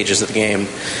stages of the game.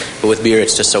 But with beer,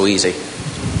 it's just so easy.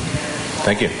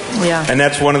 Thank you. Yeah. And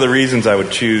that's one of the reasons I would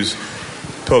choose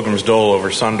Pilgrim's Dole over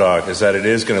Sundog, is that it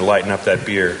is going to lighten up that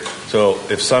beer. So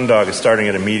if Sundog is starting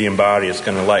at a medium body, it's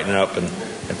going to lighten up and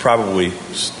probably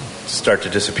start to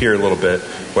disappear a little bit,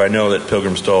 where I know that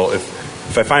Pilgrim's Dole,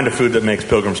 if I find a food that makes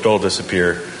Pilgrim's Dole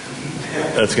disappear,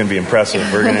 that's going to be impressive.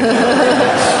 We're going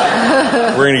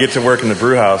to get to work in the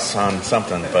brew house on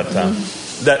something, but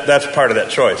that's part of that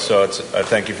choice. So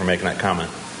thank you for making that comment.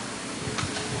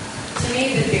 To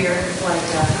me, the beer is like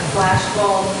a flash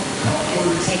bulb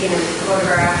and taking a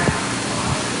photograph.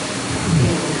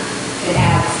 It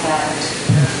adds that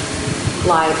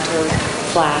light or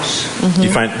flash. Mm-hmm.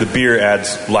 You find the beer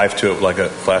adds life to it like a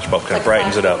flashbulb, kind of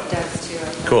brightens it up. Does too.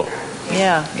 Cool.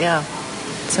 Yeah.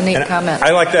 It's a neat comment.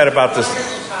 I like that about this.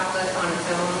 Chocolate on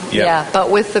its own. Yeah, but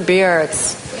with the beer,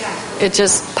 it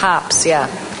just pops. Yeah.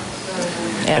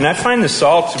 And I find the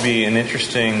salt to be an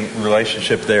interesting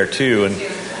relationship there too,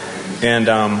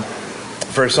 and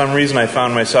for some reason I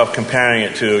found myself comparing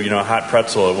it to a hot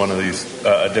pretzel at one of these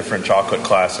a different chocolate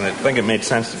class, and I think it made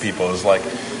sense to people. It's like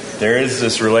there is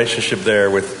this relationship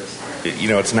there with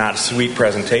it's not sweet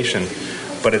presentation,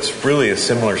 but it's really a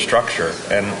similar structure,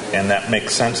 and that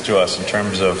makes sense to us in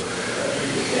terms of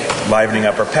livening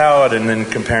up our palate and then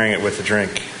comparing it with the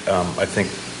drink. I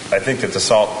think that the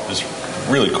salt is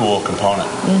a really cool component.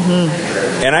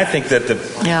 Mm-hmm. And I think that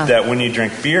that when you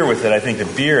drink beer with it, I think the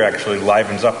beer actually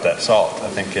livens up that salt. I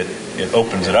think it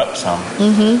opens it up some.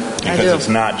 Mm-hmm. Because it's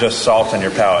not just salt on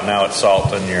your palate. Now it's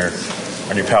salt on your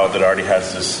palate that already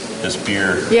has this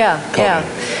beer coating. Yeah.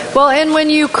 Well, and when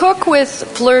you cook with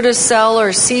fleur de sel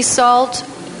or sea salt,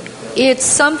 it's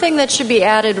something that should be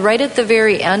added right at the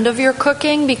very end of your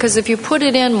cooking, because if you put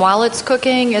it in while it's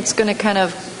cooking, it's going to kind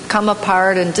of come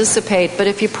apart and dissipate. But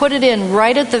if you put it in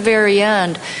right at the very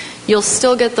end, you'll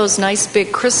still get those nice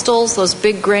big crystals, those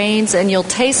big grains, and you'll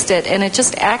taste it, and it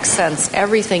just accents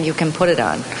everything you can put it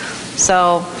on.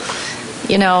 So,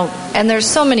 and there's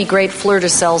so many great fleur de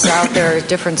sels out there,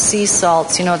 different sea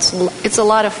salts. It's a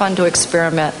lot of fun to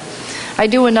experiment. I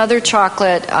do another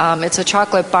chocolate. It's a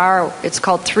chocolate bar. It's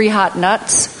called 3 Hot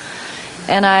Nuts,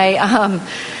 and I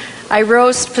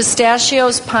roast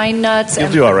pistachios, pine nuts,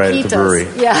 and You'll do all right at the brewery.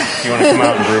 Yeah. You want to come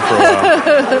out and brew for a while?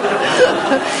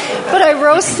 But I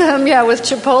roast them, with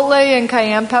chipotle and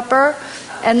cayenne pepper,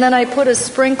 and then I put a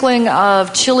sprinkling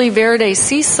of chili verde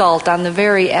sea salt on the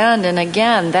very end. And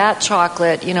again, that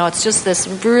chocolate, it's just this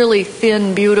really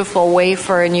thin, beautiful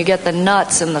wafer, and you get the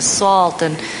nuts and the salt,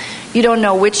 and you don't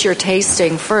know which you're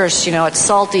tasting first. It's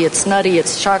salty, it's nutty,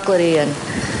 it's chocolatey, and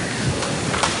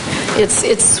it's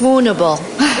swoonable.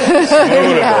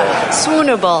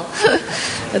 Swoonable.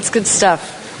 That's good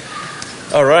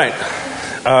stuff. All right.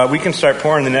 We can start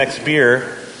pouring the next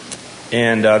beer.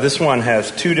 And this one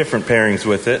has 2 different pairings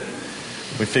with it.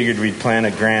 We figured we'd plan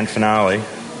a grand finale.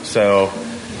 So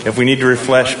if we need to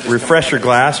refresh your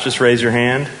glass, just raise your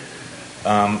hand.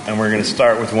 And we're going to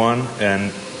start with one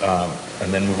and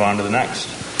then move on to the next.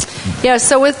 Yeah,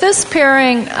 so with this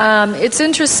pairing, it's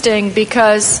interesting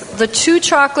because the 2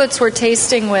 chocolates we're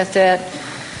tasting with it,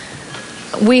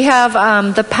 we have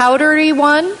the powdery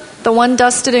one. The one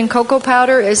dusted in cocoa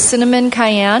powder is cinnamon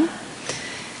cayenne.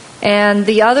 And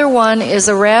the other one is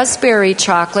a raspberry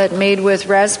chocolate made with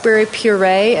raspberry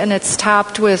puree, and it's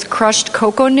topped with crushed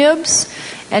cocoa nibs.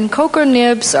 And cocoa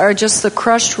nibs are just the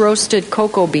crushed roasted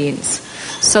cocoa beans.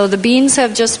 So the beans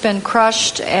have just been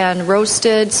crushed and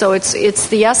roasted, so it's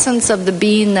the essence of the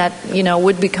bean that,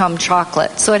 would become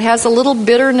chocolate. So it has a little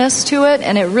bitterness to it,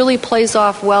 and it really plays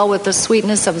off well with the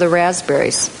sweetness of the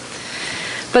raspberries.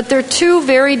 But they're 2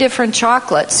 very different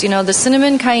chocolates. The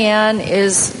cinnamon cayenne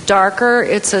is darker.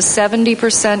 It's a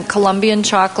 70% Colombian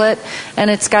chocolate, and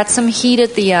it's got some heat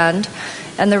at the end.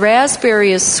 And the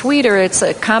raspberry is sweeter. It's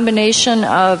a combination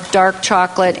of dark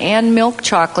chocolate and milk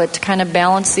chocolate to kind of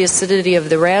balance the acidity of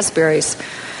the raspberries.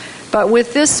 But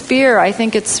with this beer, I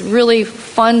think it's really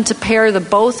fun to pair the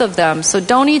both of them. So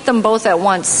don't eat them both at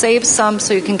once. Save some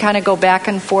so you can kind of go back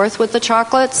and forth with the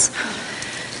chocolates.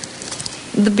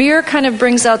 The beer kind of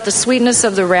brings out the sweetness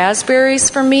of the raspberries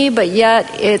for me, but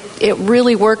yet it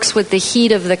really works with the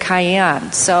heat of the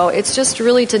cayenne. So it's just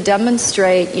really to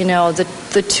demonstrate,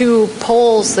 the 2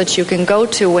 poles that you can go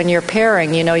to when you're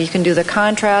pairing. You can do the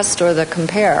contrast or the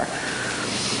compare.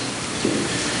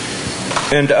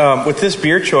 And with this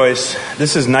beer choice,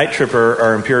 this is Night Tripper,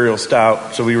 our Imperial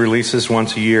Stout. So we release this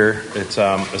once a year. It's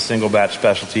a single batch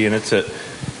specialty, and it's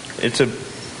a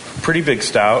pretty big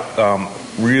stout.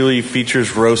 Really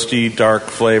features roasty, dark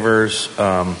flavors.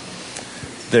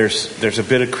 There's a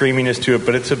bit of creaminess to it,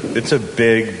 but it's a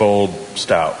big, bold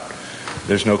stout.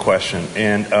 There's no question.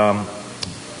 And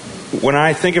when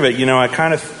I think of it,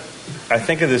 I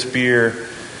think of this beer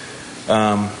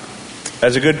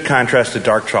as a good contrast to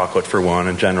dark chocolate for one.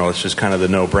 In general, it's just kind of the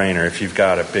no-brainer. If you've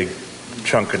got a big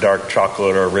chunk of dark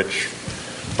chocolate or a rich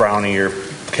brownie or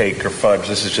cake or fudge,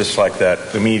 this is just like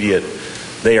that immediate.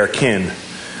 They are kin.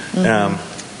 Mm-hmm.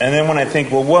 And then when I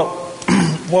think, well,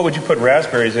 what would you put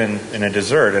raspberries in a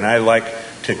dessert? And I like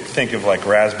to think of like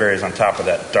raspberries on top of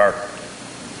that dark,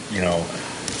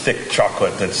 thick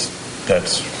chocolate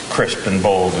that's crisp and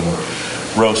bold and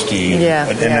roasty.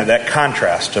 And that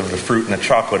contrast of the fruit and the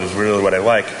chocolate is really what I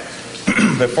like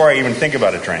before I even think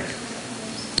about a drink.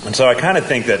 And so I kind of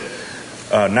think that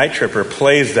Night Tripper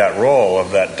plays that role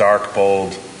of that dark,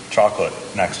 bold chocolate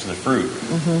next to the fruit.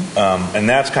 Mm-hmm. And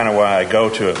that's kind of why I go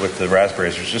to it with the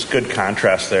raspberries. There's just good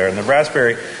contrast there. And the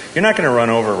raspberry, you're not going to run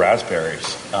over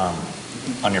raspberries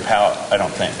on your palate, I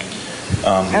don't think.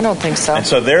 I don't think so. And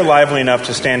so they're lively enough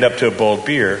to stand up to a bold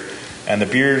beer, and the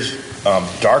beer's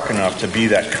dark enough to be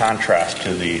that contrast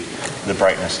to the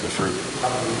brightness of the fruit.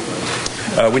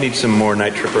 We need some more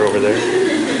Night Tripper over there.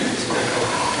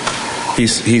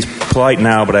 He's polite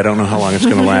now, but I don't know how long it's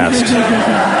going to last.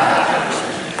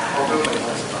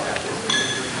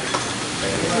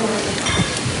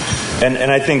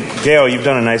 And I think, Gail, you've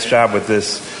done a nice job with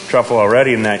this truffle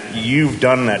already, in that you've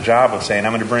done that job of saying,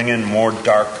 I'm going to bring in more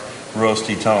dark,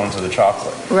 roasty tones of the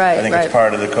chocolate. Right, I think right. it's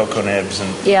part of the cocoa nibs.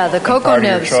 And the cocoa part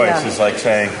nibs. Part of your choice is like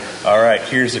saying, all right,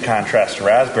 here's the contrast to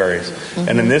raspberries. Mm-hmm.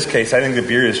 And in this case, I think the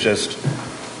beer is just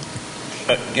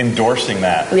endorsing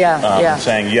that.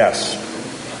 Saying, yes,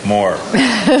 more,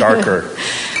 darker,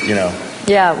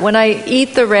 Yeah, when I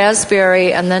eat the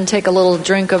raspberry and then take a little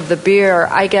drink of the beer,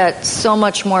 I get so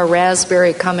much more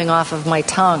raspberry coming off of my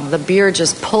tongue. The beer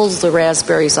just pulls the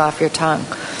raspberries off your tongue.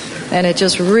 And it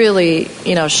just really,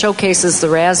 showcases the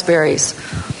raspberries.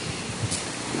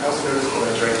 I also noticed when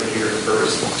I drank the beer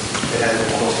first, it had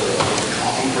almost a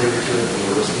coffee flavor to it from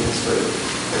the roastiness, but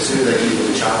as soon as I eat with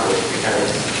the chocolate,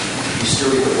 you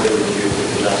still get the flavor of the beer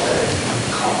without that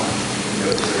coffee. You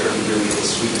really get the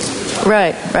sweetness of the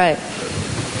chocolate. Right.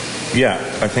 Yeah,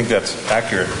 I think that's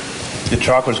accurate. The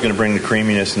chocolate is going to bring the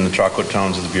creaminess and the chocolate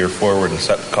tones of the beer forward and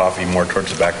set the coffee more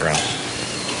towards the background.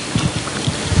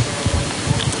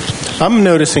 I'm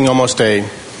noticing almost a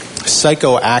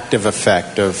psychoactive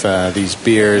effect of these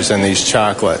beers and these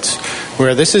chocolates,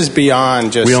 where this is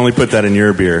beyond just... We only put that in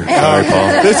your beer. Sorry,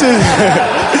 Paul.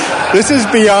 This is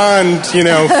beyond,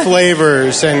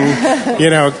 flavors and,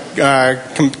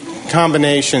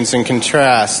 combinations and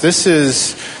contrasts. This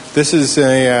is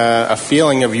a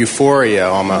feeling of euphoria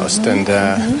almost, and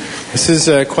this is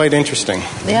quite interesting.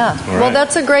 Yeah. All right. Well,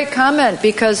 that's a great comment,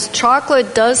 because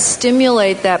chocolate does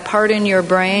stimulate that part in your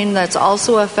brain that's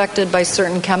also affected by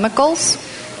certain chemicals.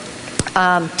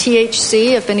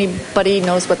 THC, if anybody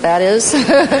knows what that is.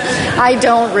 I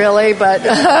don't really, but...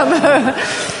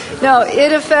 No,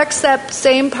 it affects that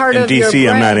same part of your brain. In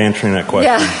DC, I'm not answering that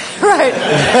question. Yeah, right.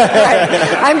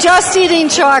 I'm just eating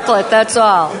chocolate, that's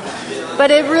all. But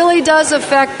it really does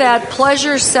affect that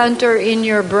pleasure center in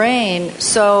your brain.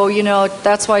 So,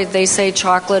 that's why they say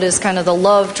chocolate is kind of the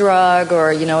love drug,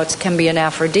 or, it can be an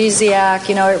aphrodisiac.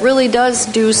 It really does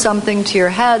do something to your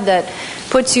head that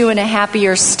puts you in a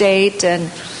happier state,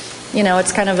 and,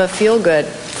 it's kind of a feel-good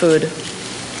food.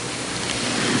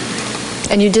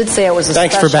 And you did say it was a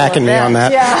Thanks special for backing event. me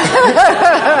on that.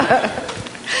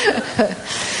 Yeah.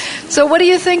 So what do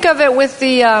you think of it with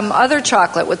the other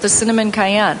chocolate, with the cinnamon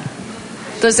cayenne?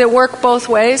 Does it work both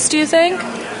ways, do you think?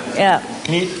 Yeah.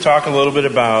 Can you talk a little bit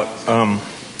about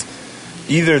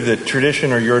either the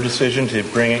tradition or your decision to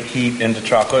bring heat into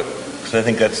chocolate? Because I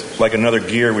think that's like another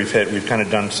gear we've hit. We've kind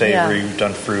of done savory, we've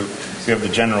done fruit, we have the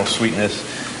general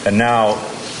sweetness, and now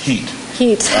heat.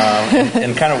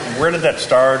 And kind of where did that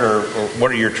start, or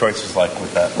what are your choices like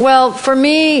with that? Well, for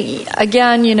me,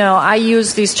 again, I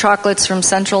use these chocolates from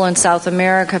Central and South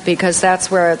America because that's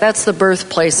the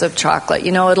birthplace of chocolate.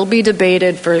 It'll be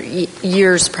debated for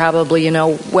years probably,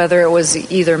 whether it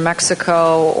was either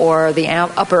Mexico or the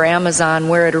Upper Amazon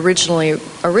where it originally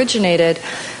originated.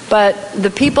 But the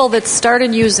people that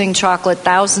started using chocolate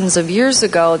thousands of years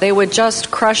ago, they would just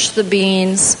crush the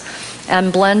beans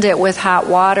and blend it with hot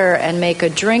water and make a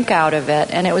drink out of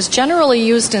it. And it was generally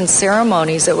used in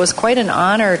ceremonies. It was quite an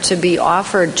honor to be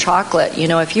offered chocolate.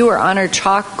 If you were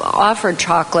offered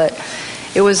chocolate,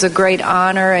 it was a great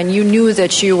honor, and you knew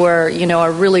that you were,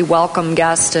 a really welcome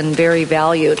guest and very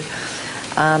valued.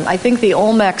 I think the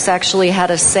Olmecs actually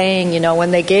had a saying,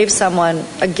 when they gave someone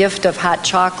a gift of hot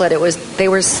chocolate, they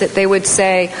would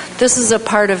say, "This is a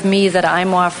part of me that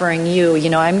I'm offering you.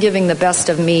 I'm giving the best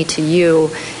of me to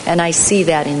you, and I see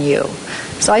that in you."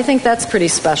 So I think that's pretty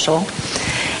special.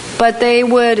 But they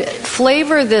would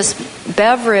flavor this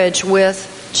beverage with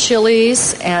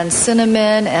chilies and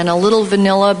cinnamon and a little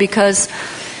vanilla because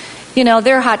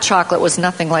their hot chocolate was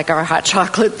nothing like our hot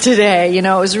chocolate today. It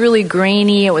was really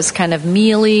grainy. It was kind of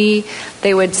mealy.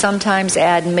 They would sometimes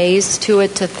add maize to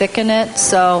it to thicken it.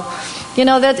 So,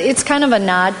 that it's kind of a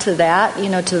nod to that,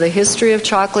 to the history of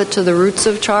chocolate, to the roots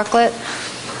of chocolate.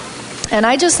 And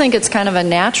I just think it's kind of a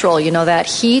natural, that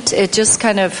heat, it just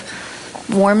kind of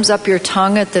warms up your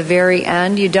tongue at the very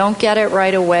end. You don't get it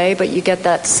right away, but you get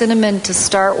that cinnamon to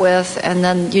start with, and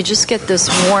then you just get this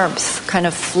warmth kind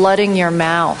of flooding your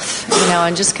mouth,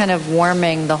 and just kind of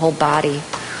warming the whole body.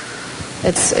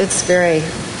 It's very...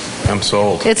 I'm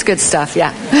sold. It's good stuff,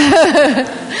 yeah.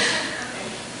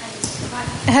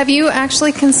 Have you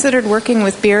actually considered working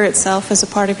with beer itself as a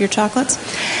part of your chocolates?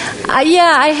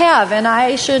 Yeah, I have, and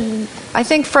I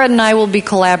think Fred and I will be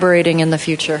collaborating in the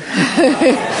future.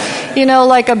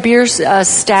 Like a beer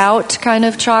stout kind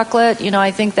of chocolate.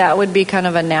 I think that would be kind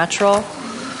of a natural,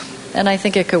 and I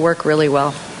think it could work really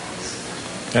well.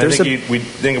 I think we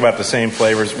think about the same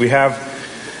flavors. We have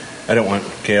I don't want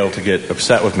Gail to get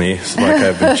upset with me like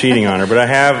I've been cheating on her,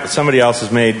 but somebody else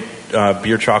has made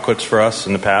beer chocolates for us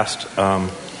in the past.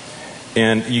 And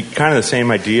kind of the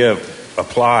same idea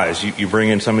applies. You bring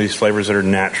in some of these flavors that are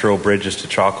natural bridges to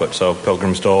chocolate. So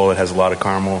Pilgrim's Dole, it has a lot of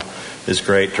caramel, is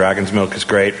great. Dragon's Milk is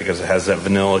great because it has that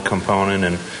vanilla component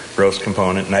and roast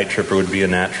component. Night Tripper would be a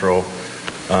natural.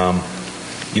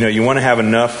 You want to have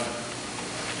enough.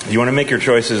 You want to make your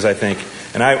choices, I think.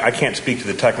 And I can't speak to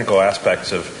the technical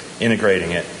aspects of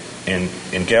integrating it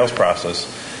in Gail's process.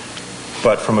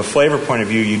 But from a flavor point of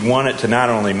view, you'd want it to not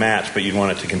only match, but you'd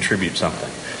want it to contribute something.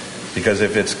 Because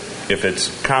if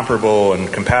it's comparable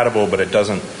and compatible, but it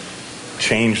doesn't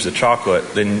change the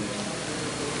chocolate, then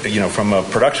from a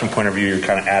production point of view, you're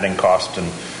kind of adding cost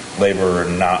and labor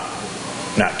and not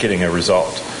getting a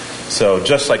result. So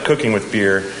just like cooking with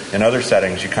beer in other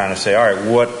settings, you kind of say, all right,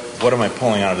 what am I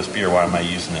pulling out of this beer? Why am I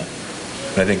using it?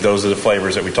 And I think those are the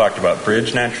flavors that we talked about.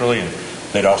 Bridge naturally, and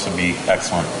they'd also be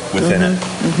excellent within it.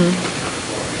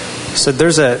 Mm-hmm. So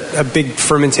there's a big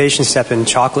fermentation step in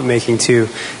chocolate making too.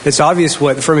 It's obvious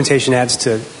what fermentation adds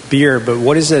to beer, but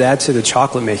what does it add to the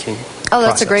chocolate making process?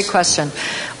 That's a great question.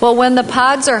 Well, when the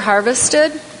pods are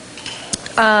harvested,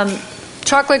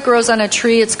 chocolate grows on a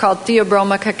tree. It's called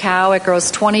Theobroma cacao. It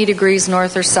grows 20 degrees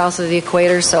north or south of the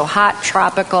equator, so hot,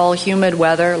 tropical, humid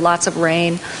weather, lots of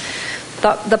rain.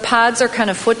 The pods are kind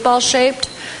of football-shaped,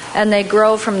 and they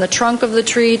grow from the trunk of the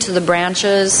tree to the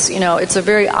branches. It's a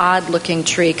very odd-looking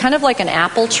tree, kind of like an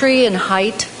apple tree in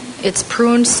height. It's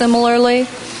pruned similarly.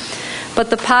 But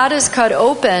the pod is cut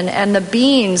open, and the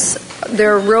beans,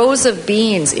 there are rows of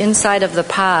beans inside of the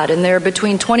pod, and there are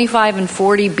between 25 and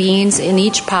 40 beans in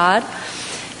each pod.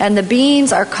 And the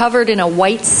beans are covered in a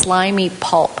white, slimy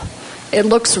pulp. It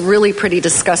looks really pretty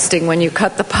disgusting when you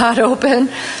cut the pod open.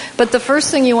 But the first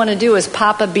thing you want to do is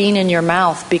pop a bean in your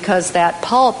mouth, because that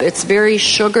pulp, it's very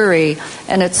sugary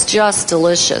and it's just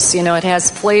delicious. It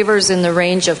has flavors in the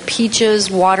range of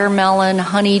peaches, watermelon,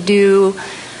 honeydew,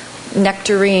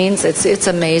 nectarines. It's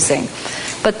amazing.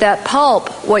 But that pulp,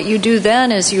 what you do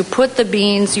then is you put the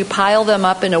beans, you pile them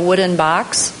up in a wooden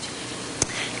box,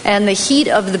 and the heat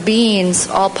of the beans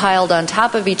all piled on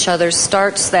top of each other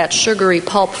starts that sugary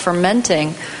pulp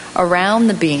fermenting around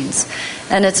the beans.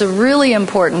 And it's a really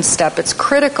important step. It's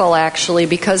critical, actually,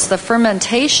 because the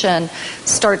fermentation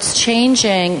starts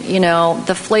changing,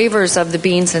 the flavors of the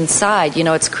beans inside.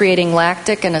 It's creating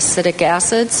lactic and acidic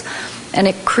acids, and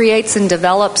it creates and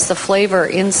develops the flavor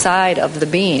inside of the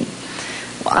bean.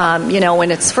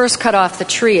 When it's first cut off the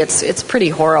tree, it's pretty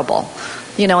horrible.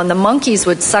 And the monkeys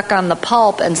would suck on the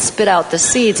pulp and spit out the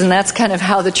seeds, and that's kind of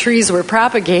how the trees were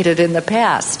propagated in the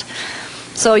past.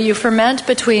 So you ferment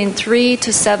between 3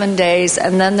 to 7 days,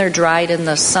 and then they're dried in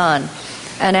the sun.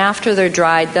 And after they're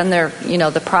dried, then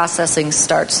the processing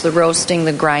starts, the roasting,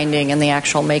 the grinding, and the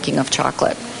actual making of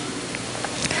chocolate.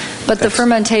 But the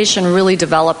fermentation really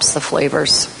develops the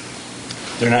flavors.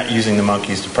 They're not using the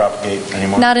monkeys to propagate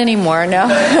anymore? Not anymore, no.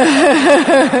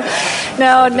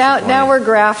 No, now we're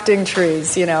grafting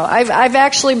trees. I've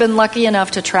actually been lucky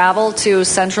enough to travel to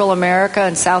Central America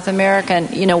and South America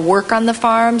and, work on the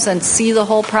farms and see the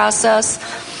whole process.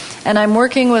 And I'm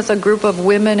working with a group of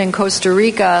women in Costa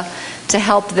Rica to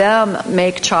help them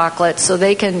make chocolate so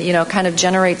they can, kind of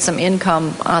generate some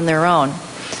income on their own.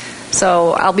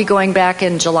 So I'll be going back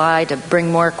in July to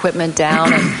bring more equipment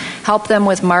down and help them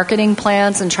with marketing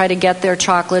plans and try to get their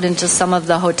chocolate into some of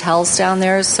the hotels down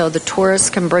there so the tourists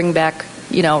can bring back,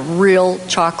 real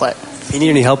chocolate. If you need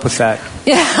any help with that?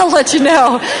 Yeah, I'll let you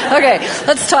know. Okay,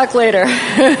 let's talk later.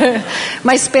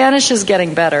 My Spanish is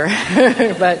getting better.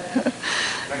 But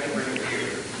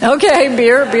okay,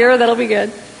 beer, that'll be good.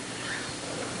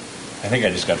 I think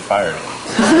I just got fired.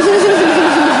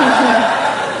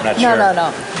 Not sure.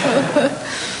 No.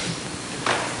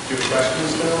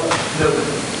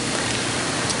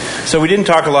 So we didn't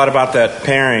talk a lot about that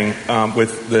pairing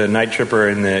with the Night Tripper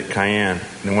and the Cayenne.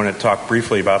 And I want to talk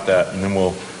briefly about that, and then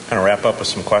we'll kind of wrap up with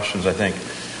some questions, I think.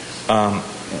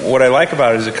 What I like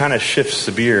about it is it kind of shifts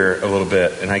the beer a little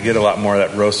bit, and I get a lot more of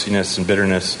that roastiness and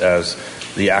bitterness as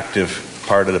the active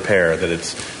part of the pair, that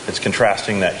it's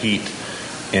contrasting that heat.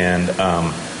 And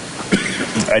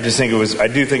I do think it was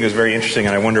very interesting,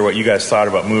 and I wonder what you guys thought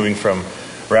about moving from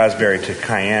raspberry to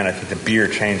Cayenne. I think the beer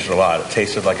changed a lot. It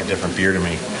tasted like a different beer to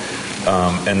me.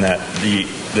 And that the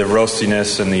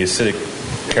roastiness and the acidic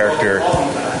character,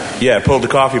 it pulled the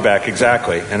coffee back,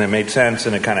 exactly. And it made sense,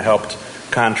 and it kind of helped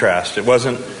contrast. It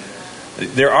wasn't,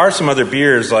 there are some other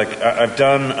beers, like I've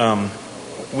done,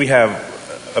 we have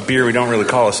a beer we don't really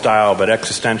call a style, but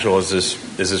Existential is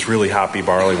this really hoppy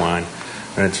barley wine.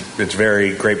 And it's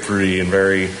very grapefruity and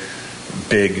very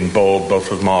big and bold, both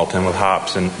with malt and with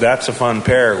hops, and that's a fun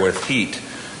pair with heat.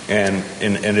 And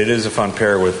it is a fun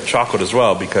pair with chocolate as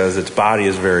well because its body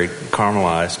is very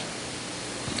caramelized.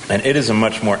 And it is a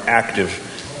much more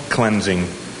active cleansing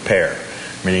pair,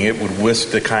 meaning it would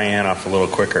whisk the cayenne off a little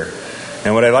quicker.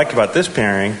 And what I liked about this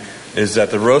pairing is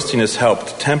that the roastiness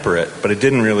helped temper it, but it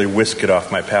didn't really whisk it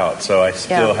off my palate. So I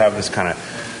still have this kind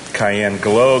of cayenne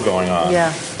glow going on,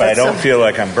 but I don't feel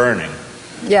like I'm burning.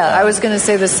 Yeah, I was going to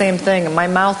say the same thing. My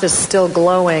mouth is still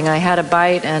glowing. I had a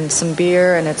bite and some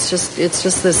beer, and it's just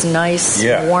this nice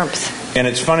warmth. And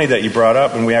it's funny that you brought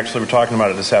up, and we actually were talking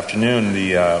about it this afternoon,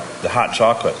 the hot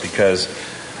chocolate, because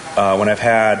when I've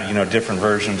had different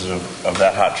versions of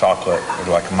that hot chocolate,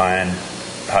 or like mine,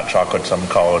 hot chocolate, some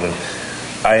call it, and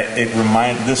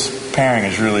this pairing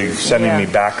is really sending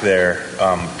me back there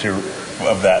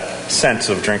of that sense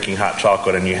of drinking hot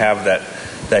chocolate, and you have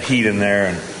that heat in there,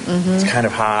 and it's kind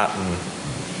of hot,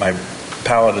 and my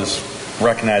palate is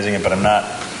recognizing it, but I'm not.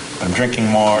 I'm drinking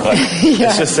more.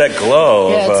 It's just that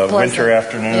glow of a winter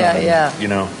afternoon.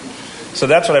 So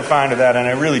that's what I find of that, and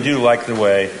I really do like the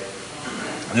way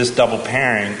this double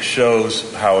pairing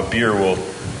shows how a beer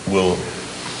will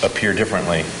appear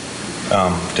differently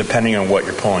depending on what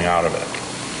you're pulling out of it.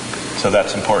 So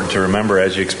that's important to remember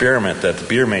as you experiment, that the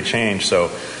beer may change. So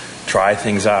try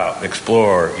things out,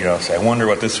 explore, say, I wonder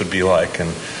what this would be like.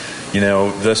 And,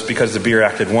 just because the beer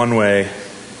acted one way,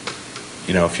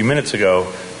 a few minutes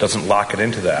ago, doesn't lock it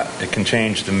into that. It can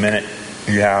change the minute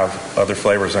you have other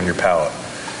flavors on your palate.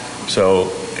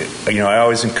 So, I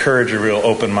always encourage a real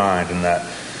open mind in that,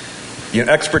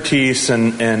 expertise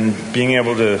and being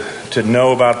able to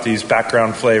know about these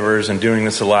background flavors and doing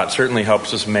this a lot certainly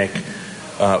helps us make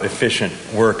efficient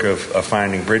work of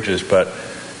finding bridges, but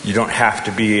you don't have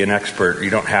to be an expert. You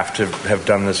don't have to have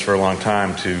done this for a long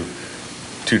time to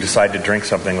decide to drink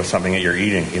something with something that you're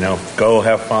eating. Go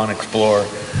have fun, explore,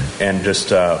 and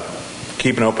just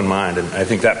keep an open mind. And I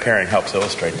think that pairing helps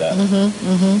illustrate that.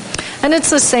 And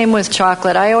it's the same with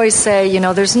chocolate. I always say,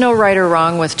 there's no right or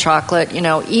wrong with chocolate.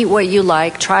 Eat what you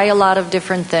like. Try a lot of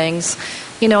different things.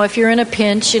 If you're in a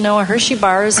pinch, a Hershey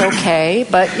bar is okay,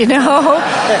 but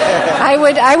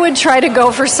I would try to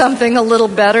go for something a little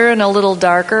better and a little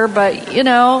darker, but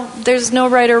there's no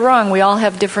right or wrong. We all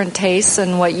have different tastes,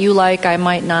 and what you like I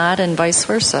might not, and vice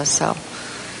versa. So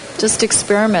just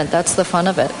experiment. That's the fun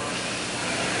of it.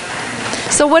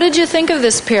 So what did you think of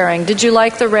this pairing? Did you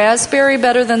like the raspberry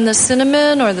better than the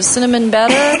cinnamon, or the cinnamon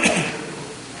better?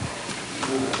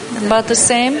 About the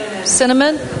same?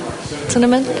 Cinnamon? The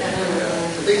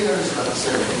thing I noticed about the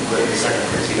cinnamon, the second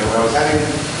place, when I was having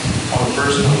on the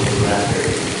first one with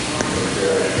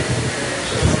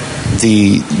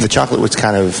raspberry, the chocolate was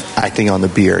kind of acting on the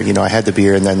beer. I had the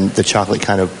beer, and then the chocolate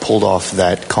kind of pulled off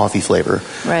that coffee flavor.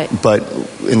 Right. But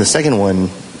in the second one,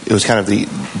 it was kind of the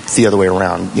other way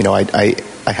around.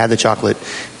 I had the chocolate,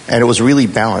 and it was really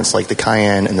balanced. Like the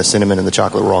cayenne and the cinnamon and the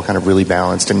chocolate were all kind of really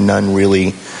balanced, and none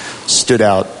really stood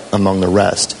out among the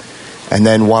rest. And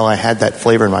then while I had that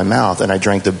flavor in my mouth and I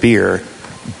drank the beer,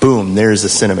 boom, there's the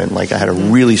cinnamon. Like I had a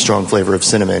really strong flavor of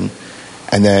cinnamon.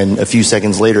 And then a few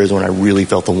seconds later is when I really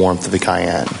felt the warmth of the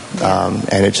cayenne.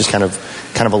 And it just kind of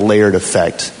a layered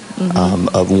effect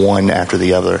of one after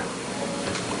the other.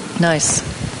 Nice.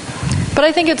 But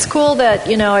I think it's cool that,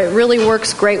 it really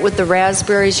works great with the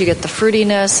raspberries. You get the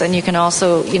fruitiness, and you can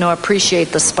also,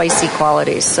 appreciate the spicy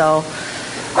qualities. So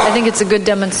I think it's a good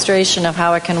demonstration of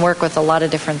how it can work with a lot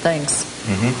of different things.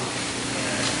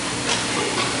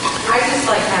 I just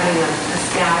like having a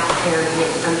stout paired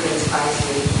with something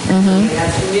spicy.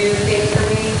 That's a new thing for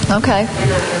me. Okay.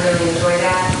 And I really enjoy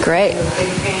that. Great. I'm a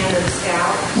big fan of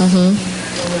stout.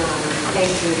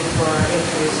 Thank you for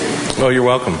introducing. Oh, you're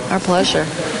welcome. Our pleasure.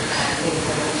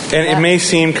 And it may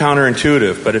seem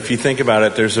counterintuitive, but if you think about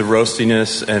it, there's a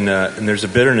roastiness and there's a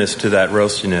bitterness to that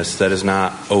roastiness that is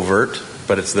not overt,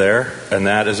 but it's there, and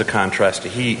that is a contrast to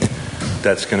heat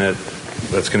that's going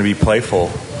to be playful,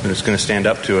 and it's going to stand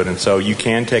up to it. And so you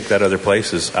can take that other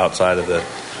places outside of the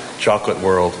chocolate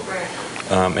world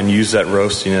and use that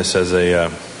roastiness as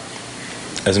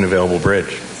an available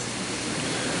bridge,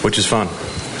 which is fun.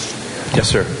 Yes,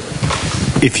 sir.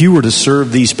 If you were to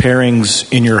serve these pairings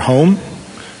in your home,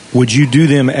 would you do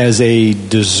them as a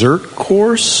dessert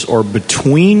course or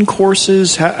between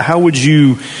courses? How would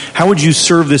you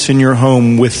serve this in your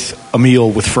home with a meal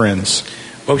with friends?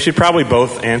 Well, we should probably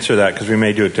both answer that because we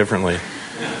may do it differently.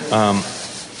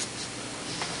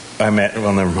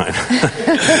 Never mind.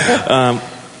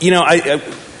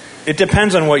 It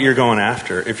depends on what you're going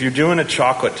after. If you're doing a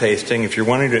chocolate tasting, if you're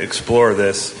wanting to explore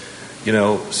this,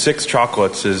 6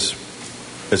 chocolates is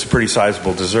a pretty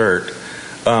sizable dessert.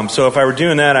 So if I were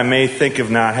doing that, I may think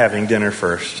of not having dinner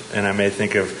first, and I may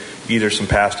think of either some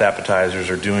past appetizers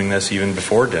or doing this even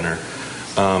before dinner,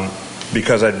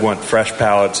 because I'd want fresh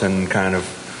palates and kind of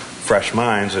fresh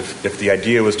minds if the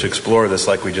idea was to explore this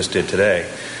like we just did today.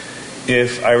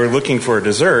 If I were looking for a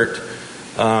dessert,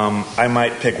 I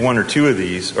might pick one or two of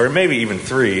these, or maybe even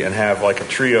three, and have like a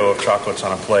trio of chocolates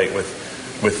on a plate with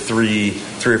 3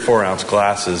 or 4 ounce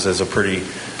glasses as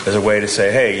a way to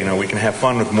say, hey, you know, we can have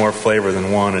fun with more flavor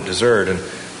than one at dessert. And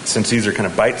since these are kind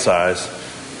of bite size,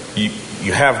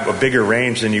 you have a bigger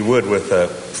range than you would with a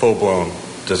full blown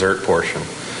dessert portion.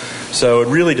 So it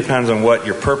really depends on what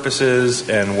your purpose is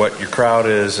and what your crowd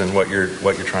is and what you're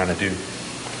trying to do.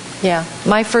 Yeah,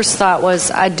 my first thought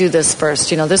was I'd do this first.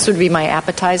 You know, this would be my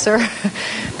appetizer,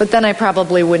 but then I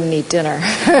probably wouldn't eat dinner.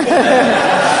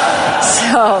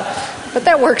 But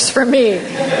that works for me.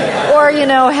 Or, you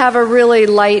know, have a really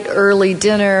light early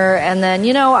dinner, and then,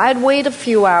 you know, I'd wait a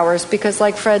few hours because,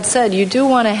 like Fred said, you do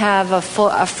want to have a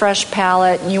fresh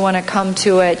palate, and you want to come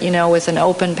to it, you know, with an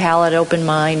open palate, open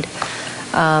mind.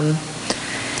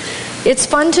 It's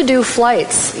fun to do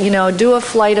flights, you know, do a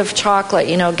flight of chocolate,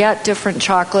 you know, get different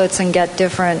chocolates and get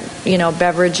different, you know,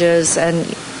 beverages and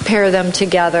pair them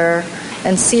together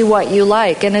and see what you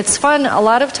like. And it's fun. A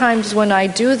lot of times when I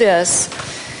do this,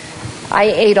 I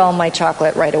ate all my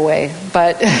chocolate right away,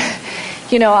 but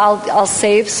you know, I'll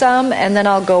save some and then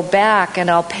I'll go back and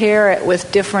I'll pair it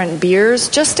with different beers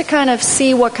just to kind of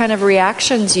see what kind of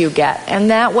reactions you get. And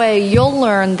that way you'll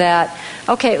learn that,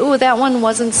 okay, that one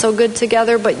wasn't so good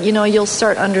together, but you know, you'll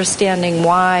start understanding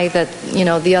why that, you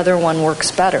know, the other one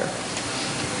works better.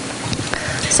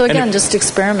 So again, just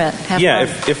experiment. Have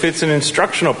fun. If it's an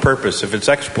instructional purpose, if it's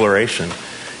exploration,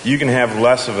 you can have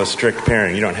less of a strict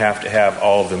pairing. You don't have to have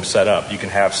all of them set up. You can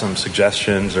have some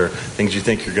suggestions or things you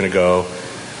think you're going to go.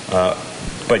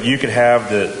 But you could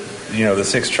have the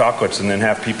 6 chocolates and then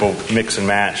have people mix and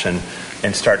match and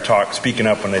start speaking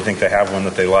up when they think they have one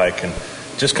that they like, and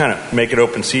just kind of make it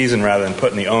open season rather than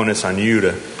putting the onus on you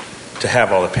to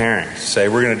have all the pairings. Say,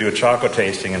 we're going to do a chocolate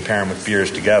tasting and pair them with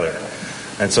beers together.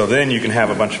 And so then you can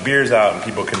have a bunch of beers out and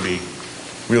people can be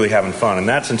really having fun. And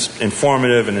that's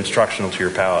informative and instructional to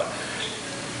your palate.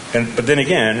 But then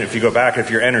again, if you go back, if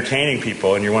you're entertaining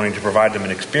people and you're wanting to provide them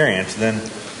an experience, then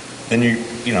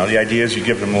you know, the idea is you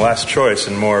give them less choice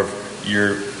and more of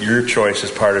your choice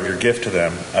as part of your gift to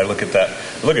them. I look at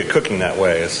cooking that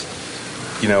way as,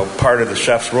 you know, part of the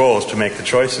chef's role is to make the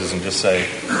choices and just say,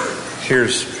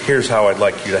 here's how I'd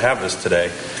like you to have this today.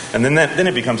 And then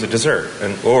it becomes a dessert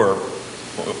or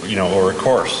a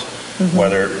course. Mm-hmm.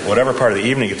 Whatever part of the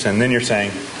evening it's in, then you're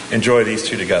saying, enjoy these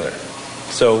two together.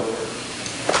 So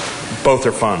both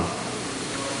are fun.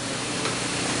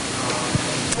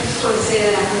 I just want to say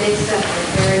that I mixed up my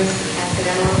parents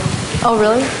accidentally. Oh,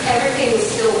 really? Everything was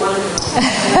still wonderful.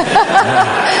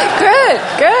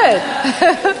 Good.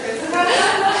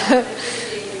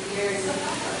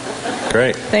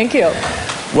 Great. Thank you.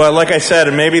 Well, like I said,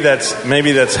 and maybe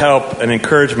that's help and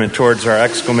encouragement towards our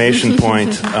exclamation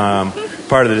point.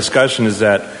 Part of the discussion is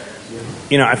that,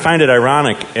 you know, I find it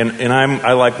ironic, and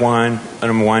I like wine, and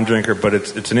I'm a wine drinker, but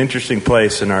it's an interesting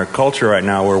place in our culture right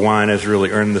now where wine has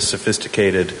really earned the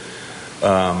sophisticated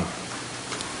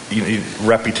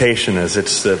reputation as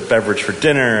it's the beverage for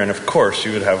dinner, and of course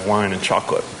you would have wine and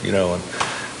chocolate, you know,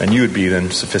 and you would be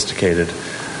then sophisticated.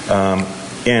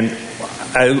 And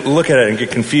I look at it and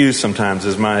get confused sometimes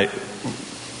as my,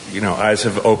 you know, eyes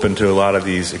have opened to a lot of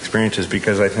these experiences,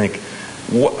 because I think,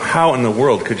 how in the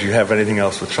world could you have anything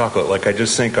else with chocolate? Like, I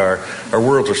just think our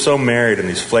worlds are so married and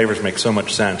these flavors make so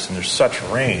much sense and there's such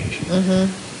range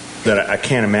that I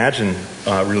can't imagine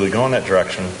really going that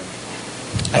direction.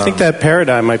 I think that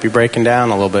paradigm might be breaking down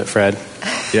a little bit, Fred.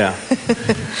 Yeah.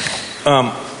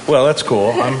 Well, that's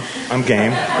cool. I'm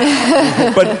game.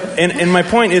 But and my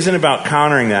point isn't about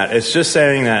countering that. It's just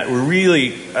saying that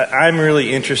I'm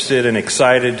really interested and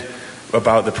excited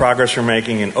about the progress we're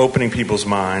making in opening people's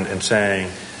mind and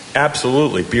saying,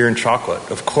 absolutely, beer and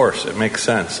chocolate. Of course, it makes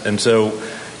sense. And so,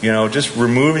 you know, just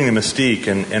removing the mystique,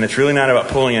 and it's really not about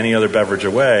pulling any other beverage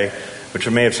away, which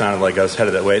it may have sounded like I was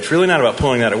headed that way. It's really not about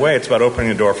pulling that away. It's about opening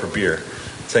the door for beer.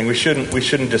 Saying we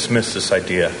shouldn't dismiss this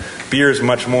idea. Beer is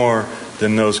much more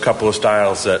than those couple of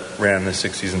styles that ran in the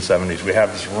 60s and 70s. We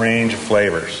have this range of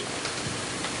flavors,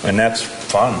 and that's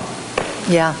fun.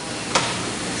 Yeah.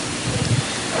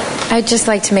 I'd just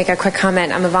like to make a quick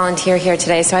comment. I'm a volunteer here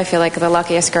today, so I feel like the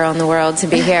luckiest girl in the world to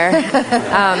be here.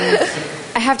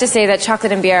 I have to say that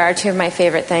chocolate and beer are two of my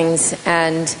favorite things,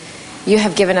 and you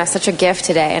have given us such a gift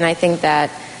today, and I think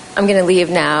that I'm going to leave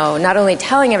now not only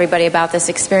telling everybody about this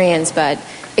experience, but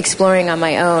exploring on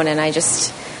my own, and I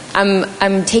just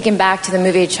I'm taken back to the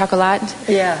movie Chocolat.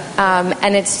 Yeah.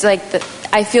 And it's like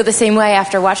I feel the same way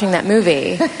after watching that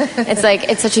movie. It's like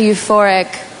it's such a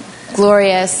euphoric,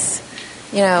 glorious,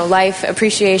 life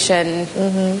appreciation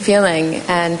feeling.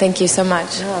 And thank you so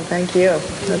much. Oh, thank you.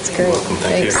 That's great. You're welcome.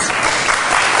 Thanks.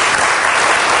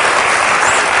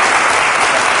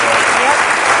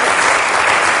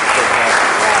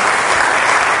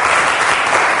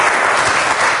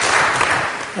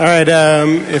 All right,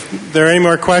 if there are any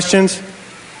more questions,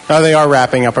 they are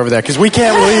wrapping up over there because we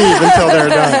can't leave until they're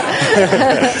done.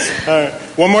 All right,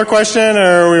 one more question,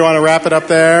 or we want to wrap it up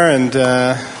there? And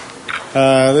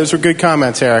those were good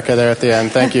comments, Erica, there at the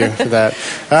end. Thank you for that.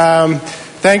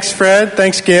 Thanks, Fred.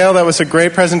 Thanks, Gail. That was a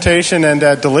great presentation and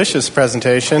a delicious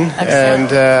presentation.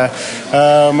 Excellent.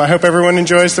 And I hope everyone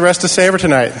enjoys the rest of Savor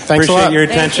tonight. Thanks a lot. Appreciate your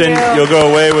attention. Thank you. You'll go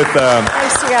away with...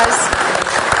 Thanks, you guys.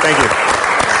 Thank you.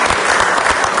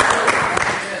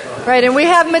 Right, and we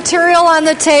have material on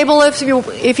the table if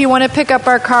you want to pick up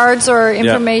our cards or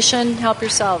information, help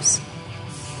yourselves.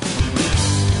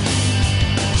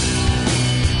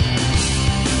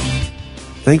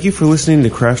 Thank you for listening to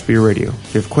Craft Beer Radio.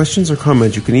 If you have questions or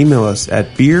comments, you can email us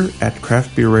at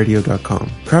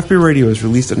beer@craftbeerradio.com. Craft Beer Radio is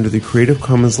released under the Creative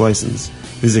Commons license.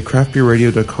 Visit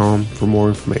craftbeerradio.com for more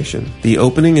information. The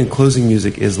opening and closing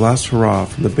music is Last Hurrah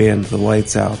from the band The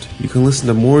Lights Out. You can listen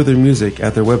to more of their music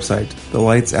at their website,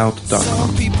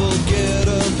 thelightsout.com.